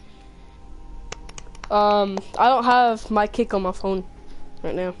this. I don't have my kick on my phone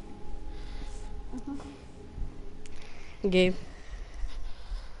right now. Gabe.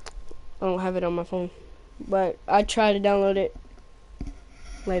 I don't have it on my phone. But I try to download it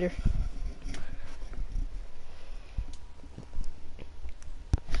later.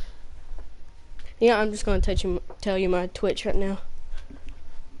 Yeah, I'm just gonna tell you my Twitch right now.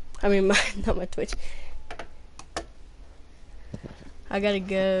 I mean, not my Twitch. I gotta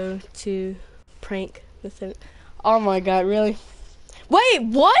go to prank with it. Oh my god, really? Wait,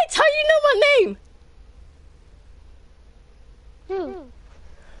 what? How do you know my name? Who?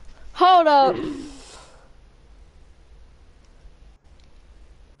 Hold up.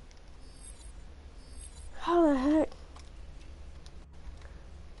 How the heck?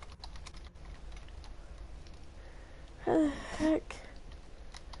 How the heck?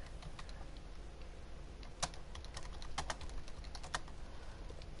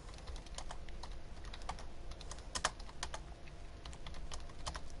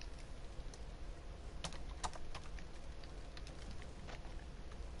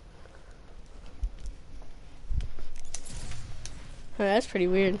 Oh, that's pretty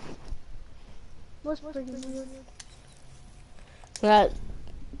weird. What's pretty weird? That,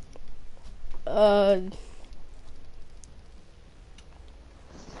 I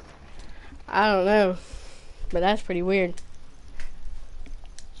don't know, but that's pretty weird.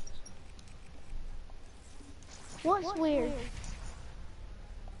 What's weird?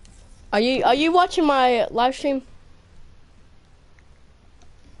 Are you watching my live stream?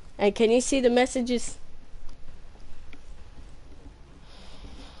 And can you see the messages?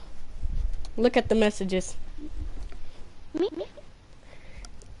 Look at the messages. Me?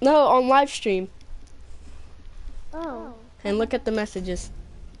 No, on live stream. Oh. And look at the messages.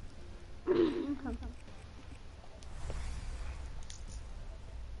 Live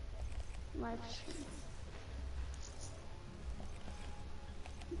stream.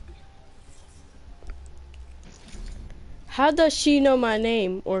 How does she know my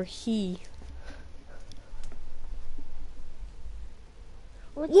name, or he?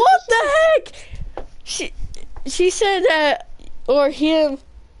 What the heck? She said that, or him.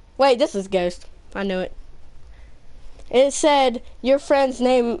 Wait, this is Ghost. I know it. It said your friend's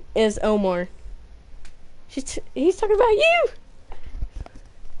name is Omar. He's talking about you.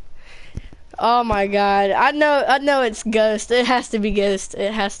 Oh my god! I know it's Ghost. It has to be Ghost.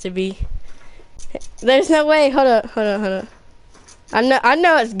 It has to be. There's no way. Hold up. I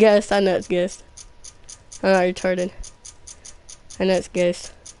know it's Ghost. I know it's Ghost. I'm not retarded. I know it's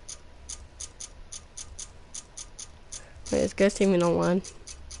Ghost. Wait, is Ghost even online?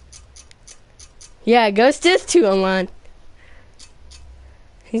 Yeah, Ghost is too online.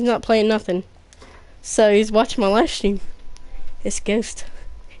 He's not playing nothing. So he's watching my live stream. It's Ghost.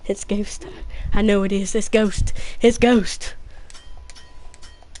 It's Ghost. I know it is. It's Ghost. It's Ghost.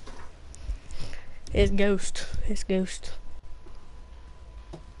 It's Ghost. It's Ghost.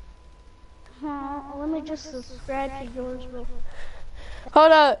 Let me just subscribe to yours real quick.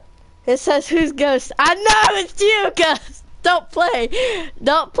 Hold up. It says who's Ghost. I know it's you, Ghost. Don't play.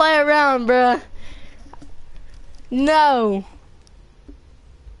 Don't play around, bruh. No.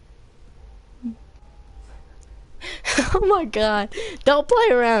 Oh my god. Don't play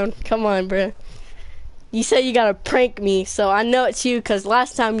around. Come on, bruh. You said you gotta prank me, so I know it's you because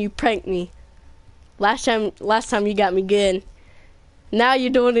last time you pranked me. Last time you got me good. Now you're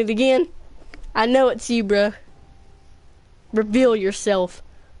doing it again. I know it's you, bruh. Reveal yourself.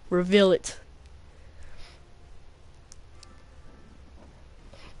 Reveal it.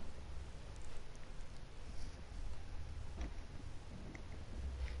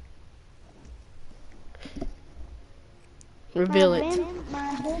 Reveal it.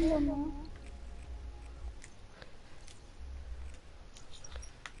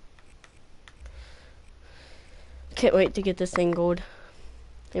 Can't wait to get this thing gold.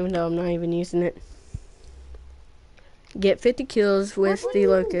 Even though I'm not even using it. Get 50 kills with the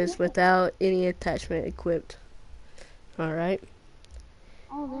Locust without any attachment equipped. Alright.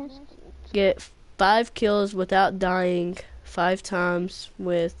 Get 5 kills without dying 5 times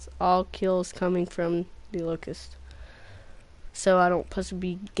with all kills coming from the Locust. So I don't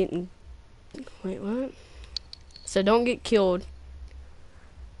possibly be getting... Wait, what? So don't get killed.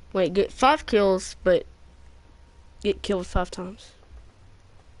 Wait, get 5 kills, but get killed 5 times.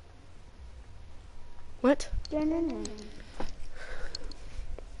 What?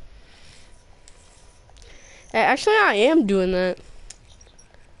 Actually, I am doing that.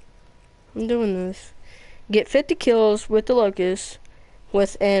 I'm doing this. Get 50 kills with the Locust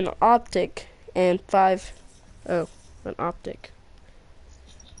with an optic and 5... Oh, an optic.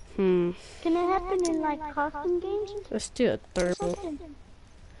 Can it happen in like custom games? Let's do a thermal.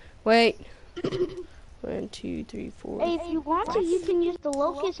 Wait. 1, 2, 3, 4. Hey, if you want to, you can use the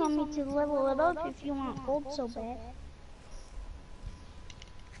Locust on me to level it up if you want gold so bad.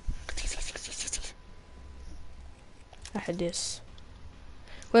 I had this.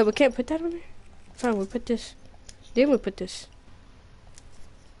 Wait, we can't put that on there? Fine, we put this. Then we put this.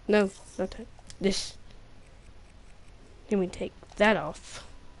 No, not that. This. Let me take that off.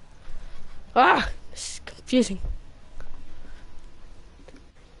 Ah, this is confusing.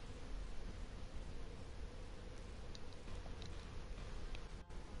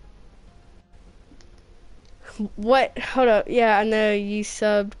 What? Hold up. Yeah, I know you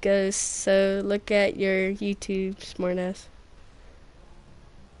subbed Ghost, so look at your YouTube, smartass.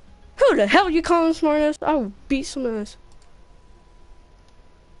 Who the hell you calling smartass? I will beat some ass.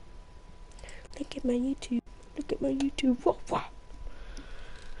 Look at my YouTube. Look at my YouTube. Whoa, whoa.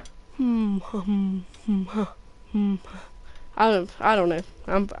 I don't know.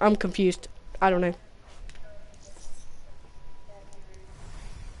 I'm confused. I don't know.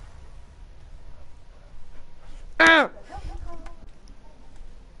 Ah!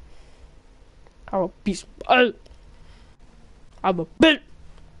 I will beat some. I'm a bit.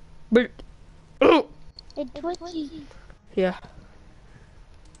 It twitchy. Yeah.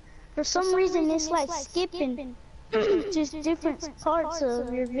 For some reason, it's like skipping just different parts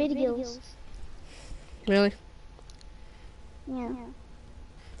of your videos. Really? Yeah.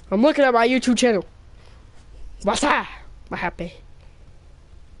 I'm looking at my YouTube channel. What's that? What happened?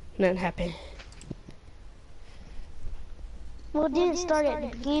 Nothing happened. Well, it didn't start at the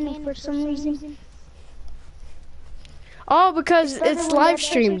beginning for some reason. Oh, because it's live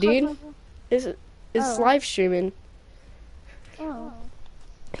stream, dude. It's live streaming. Oh.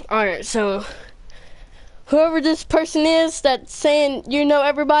 Alright, so whoever this person is that's saying you know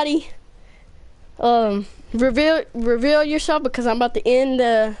everybody, reveal yourself, because I'm about to end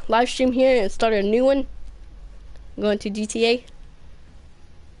the live stream here and start a new one. I'm going to GTA.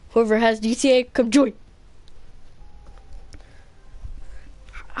 Whoever has GTA, come join.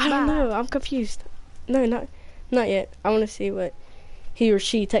 I don't know. I'm confused. No, not yet. I want to see what he or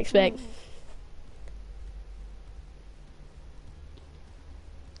she texts back.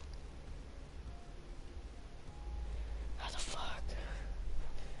 How the fuck?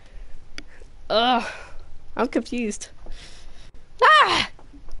 Ugh. I'm confused. Ah!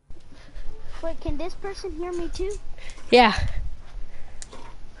 Wait, can this person hear me too? Yeah.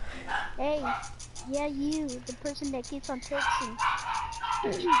 Hey, yeah, you, the person that keeps on texting.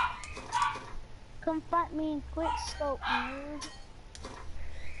 Come fight me and quit scope, nerd.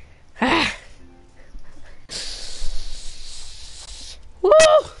 Ah. Woo!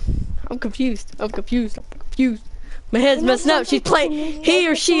 I'm confused. My head's messing up. She's playing. He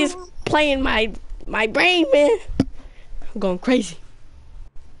or she is playing my brain, man. I'm going crazy.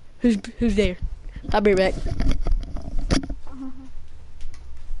 Who's there? I'll be right back.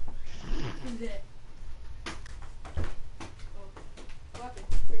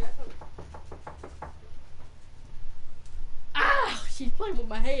 Ah! She's playing with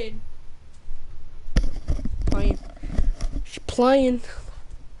my head. She's playing.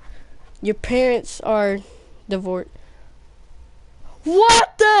 Your parents are divorced.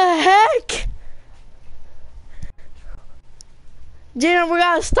 What the heck? Jenna, we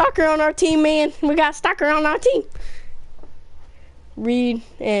got a stalker on our team, man. We got a stalker on our team. Read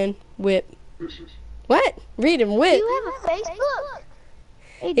and whip. What? Read and whip? Do you have a Facebook?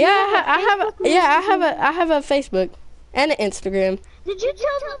 Hey, Yeah, I have a Facebook and an Instagram. Did you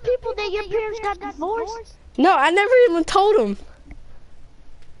tell the people that your parents got divorced? No, I never even told them.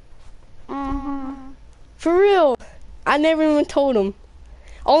 For real. I never even told them.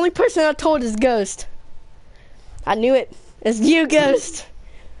 Only person I told is Ghost. I knew it. It's you, Ghost.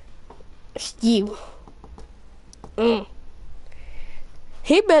 It's you.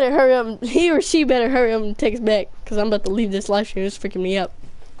 He better hurry up. He or she better hurry up and text back, because I'm about to leave this live stream. It's freaking me out.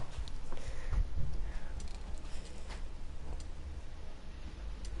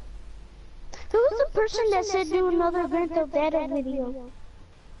 Who's the person that said do another Grand Theft Auto video?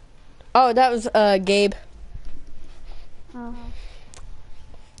 Oh, that was Gabe. Oh.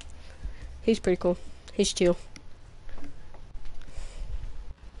 He's pretty cool. He's chill.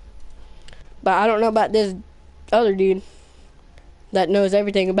 But I don't know about this other dude that knows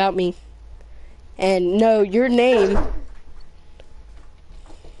everything about me and know your name.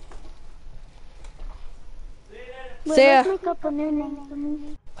 Let's make up a new name for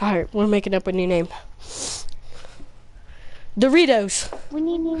me. Alright, we're making up a new name. Doritos. We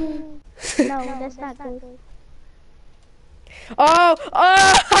need new. No, that's not good. Oh!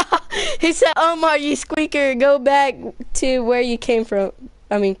 He said, Omar, you squeaker, go back to where you came from.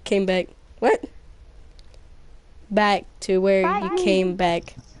 I mean, came back. What? Back to where you came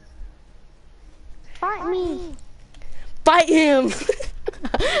back. Fight me. Fight him!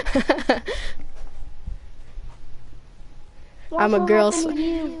 I'm a girl.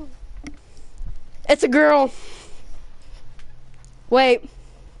 It's a girl. Wait.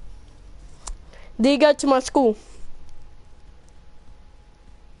 Do you go to my school?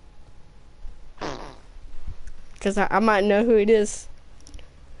 Because I might know who it is.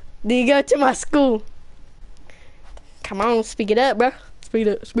 Do you go to my school? Come on, speak it up, bro. Speed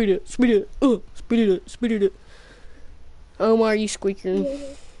it up, speed it up, speed it up. Speed it up, speed it up. Omar, you squeaking.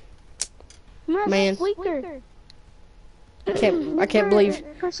 I'm not Man. a squeaker. I can't believe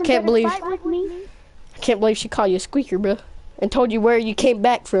she called you a squeaker, bro. And told you where you came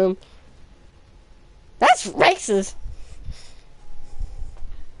back from. That's racist.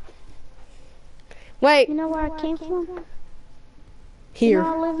 Wait. You know where I came from? Here. You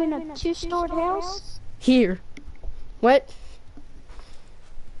know I live in a 2-story house. Here. What?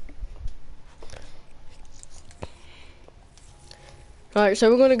 Alright,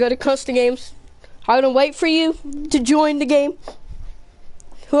 so we're gonna go to custom games. I'm gonna wait for you to join the game.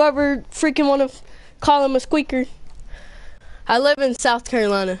 Whoever freaking wanna call him a squeaker. I live in South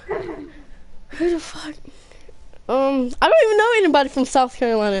Carolina. Who the fuck? I don't even know anybody from South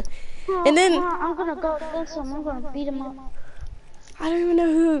Carolina. And then I'm gonna go against him. I'm gonna beat him up. I don't even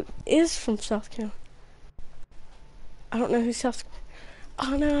know who is from South Carolina. I don't know who South.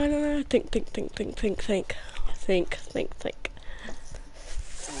 Oh no, I don't know. Think.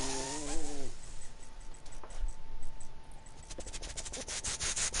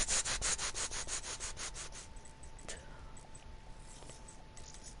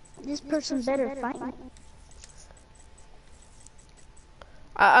 This person better fight me.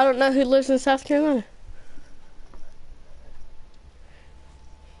 I don't know who lives in South Carolina.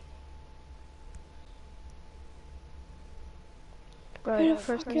 Bro, that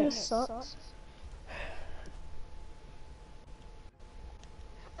person sucks.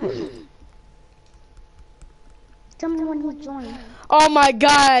 Tell me when he joined. Oh my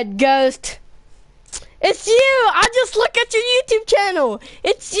God, Ghost. It's you! I just look at your YouTube channel.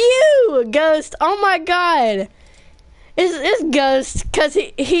 It's you, Ghost. Oh my God. It's Ghost, cause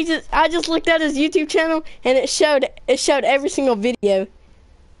I just looked at his YouTube channel and it showed every single video.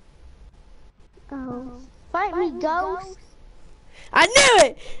 Oh, fight me, Ghost. I knew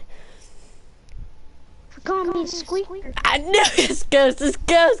it. For calling me a squeaker. I knew it's Ghost. It's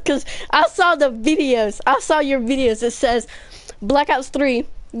Ghost, cause I saw the videos. I saw your videos. It says Black Ops 3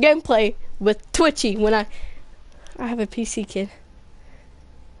 gameplay with Twitchy when I have a PC, kid.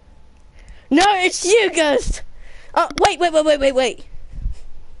 No, it's you, Ghost. Oh, wait.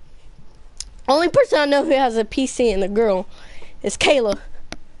 Only person I know who has a PC and a girl is Kayla.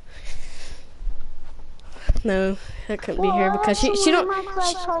 No, that couldn't be her because she don't.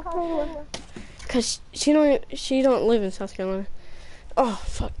 Cause she don't live in South Carolina. Oh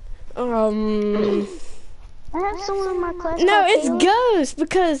fuck. I have someone in my class. No, it's Ghost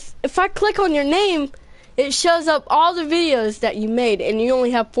because if I click on your name, it shows up all the videos that you made, and you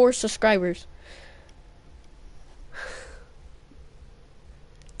only have 4 subscribers.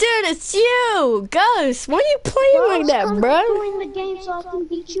 Dude, it's you, Ghost. Why are you playing like that, bro? Join the game so I can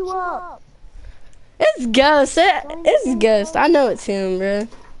beat you up. It's Ghost. It's Ghost. I know it's him, bro.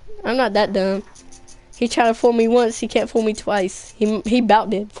 I'm not that dumb. He tried to fool me once. He can't fool me twice. He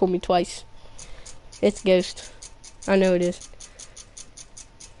about did fool me twice. It's Ghost. I know it is.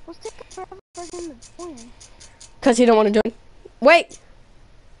 What's taking forever for him to join? Cause he don't want to join. Wait.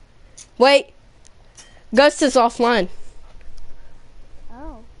 Ghost is offline.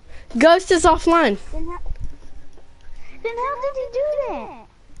 Oh. Ghost is offline. Then how did he do that?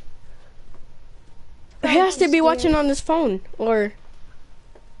 He has to be watching on his phone or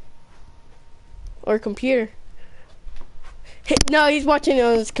computer. No, he's watching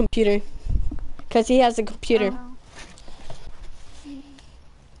on his computer. Cause he has a computer.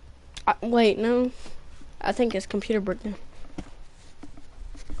 Wait, no. I think his computer broke down.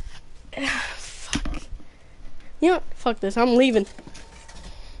 Fuck. You know what? Fuck this. I'm leaving.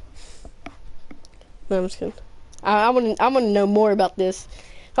 No, I'm just kidding. I want to know more about this.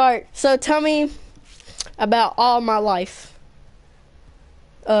 All right. So tell me about all my life.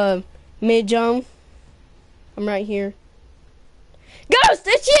 Mid-jump. I'm right here. Ghost,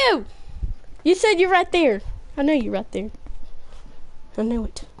 it's you! You said you're right there. I know you're right there. I know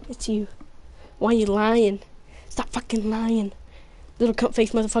it. It's you. Why are you lying? Stop fucking lying. Little cunt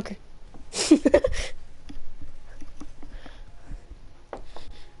face motherfucker.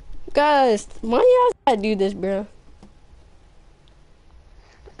 Guys, why y'all gotta do this, bro?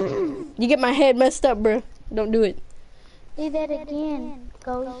 You get my head messed up, bro. Don't do it. Say that again,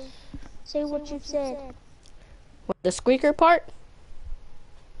 Ghost. Say what you said. What, the squeaker part?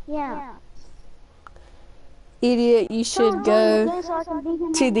 Yeah. Idiot, you should go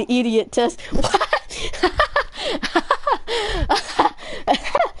to the idiot test. What?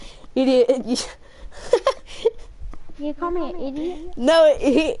 Idiot. You call me an idiot? No,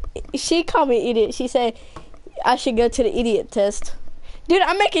 she called me idiot. She said, I should go to the idiot test. Dude,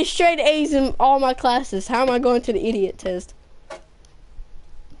 I'm making straight A's in all my classes. How am I going to the idiot test?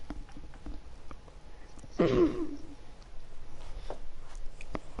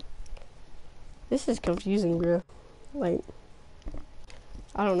 This is confusing, bro. Like,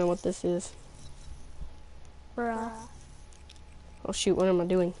 I don't know what this is. Bruh. Oh shoot, what am I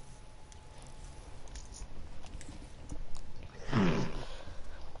doing?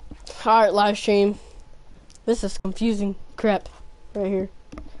 Alright, live stream. This is confusing crap right here.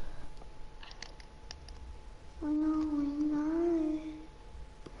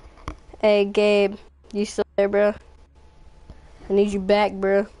 Hey Gabe, you still there, bro? I need you back,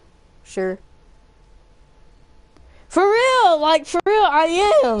 bro. Sure. For real, like for real,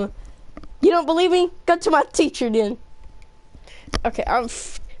 I am. You don't believe me? Go to my teacher then. Okay,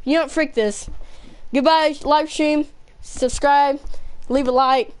 you don't freak this. Goodbye, live stream. Subscribe, leave a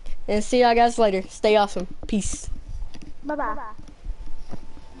like, and see y'all guys later. Stay awesome. Peace. Bye-bye.